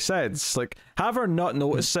make any sense. Like, have her not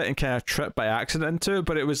notice it and kind of trip by accident into it,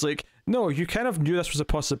 but it was like, no, you kind of knew this was a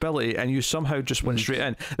possibility and you somehow just went straight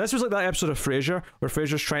in. This was like that episode of Frasier where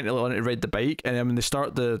Frasier's trying to learn to ride the bike, and then when they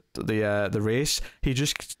start the race, he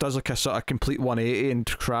just does like a sort of complete 180 and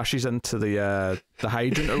crashes into the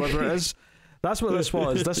hydrant or whatever it is. That's what this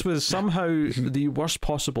was. This was somehow the worst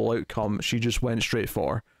possible outcome. She just went straight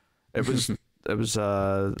for. It was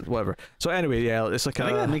whatever. So anyway, yeah, it's like I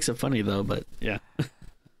think that makes it funny though, but yeah.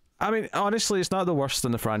 I mean, honestly, it's not the worst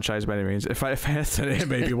in the franchise by any means. If anything, it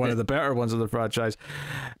may be one of the better ones in the franchise.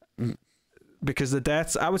 Because the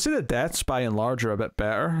deaths, I would say the deaths by and large are a bit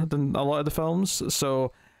better than a lot of the films.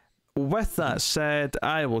 So with that said,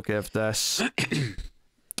 I will give this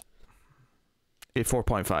a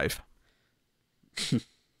 4.5.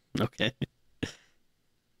 Okay.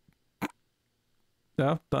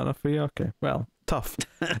 No, not enough for you? Okay. Well, tough.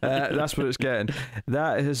 That's what it's getting.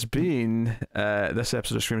 That has been this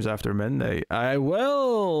episode of Screams After Midnight. I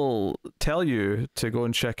will tell you to go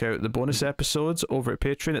and check out the bonus episodes over at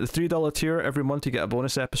Patreon. At the $3 tier, every month you get a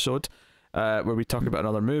bonus episode where we talk about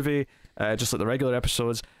another movie, just like the regular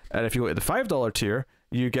episodes. And if you go to the $5 tier,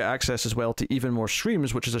 you get access as well to Even More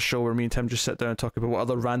Streams, which is a show where me and Tim just sit down and talk about what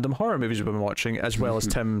other random horror movies we've been watching, as well as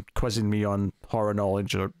Tim quizzing me on horror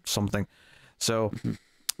knowledge or something. So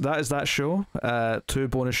that is that show. 2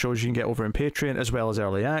 bonus shows you can get over in Patreon, as well as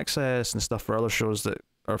early access and stuff for other shows that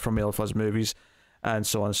are from Mail Fuzz Movies, and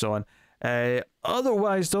so on and so on.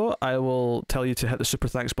 Otherwise, though, I will tell you to hit the super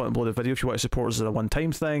thanks button below the video if you want to support us as a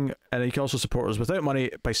one-time thing, and you can also support us without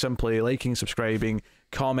money by simply liking, subscribing,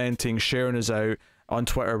 commenting, sharing us out. On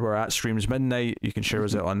Twitter, we're at Streams Midnight. You can share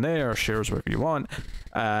us out on there, or share us wherever you want.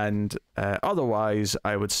 And otherwise,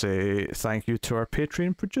 I would say thank you to our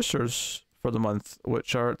Patreon producers for the month,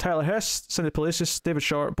 which are Tyler Hess, Cindy Palacios, David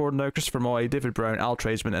Short, Borden Now, Christopher Moy, David Brown, Al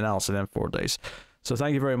Tradesman, and Alison M. 4 Days. So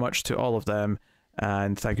thank you very much to all of them,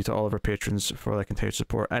 and thank you to all of our patrons for their continued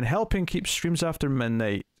support and helping keep Streams After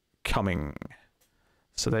Midnight coming.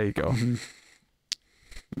 So there you go.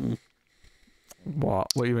 What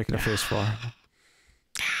are you making a face for?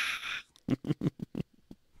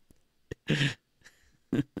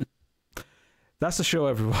 That's the show,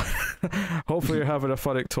 everyone. Hopefully you're having a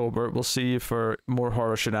fun October. We'll see you for more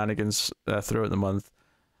horror shenanigans throughout the month.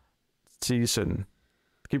 See you soon.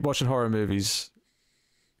 Keep watching horror movies.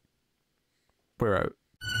 We're out.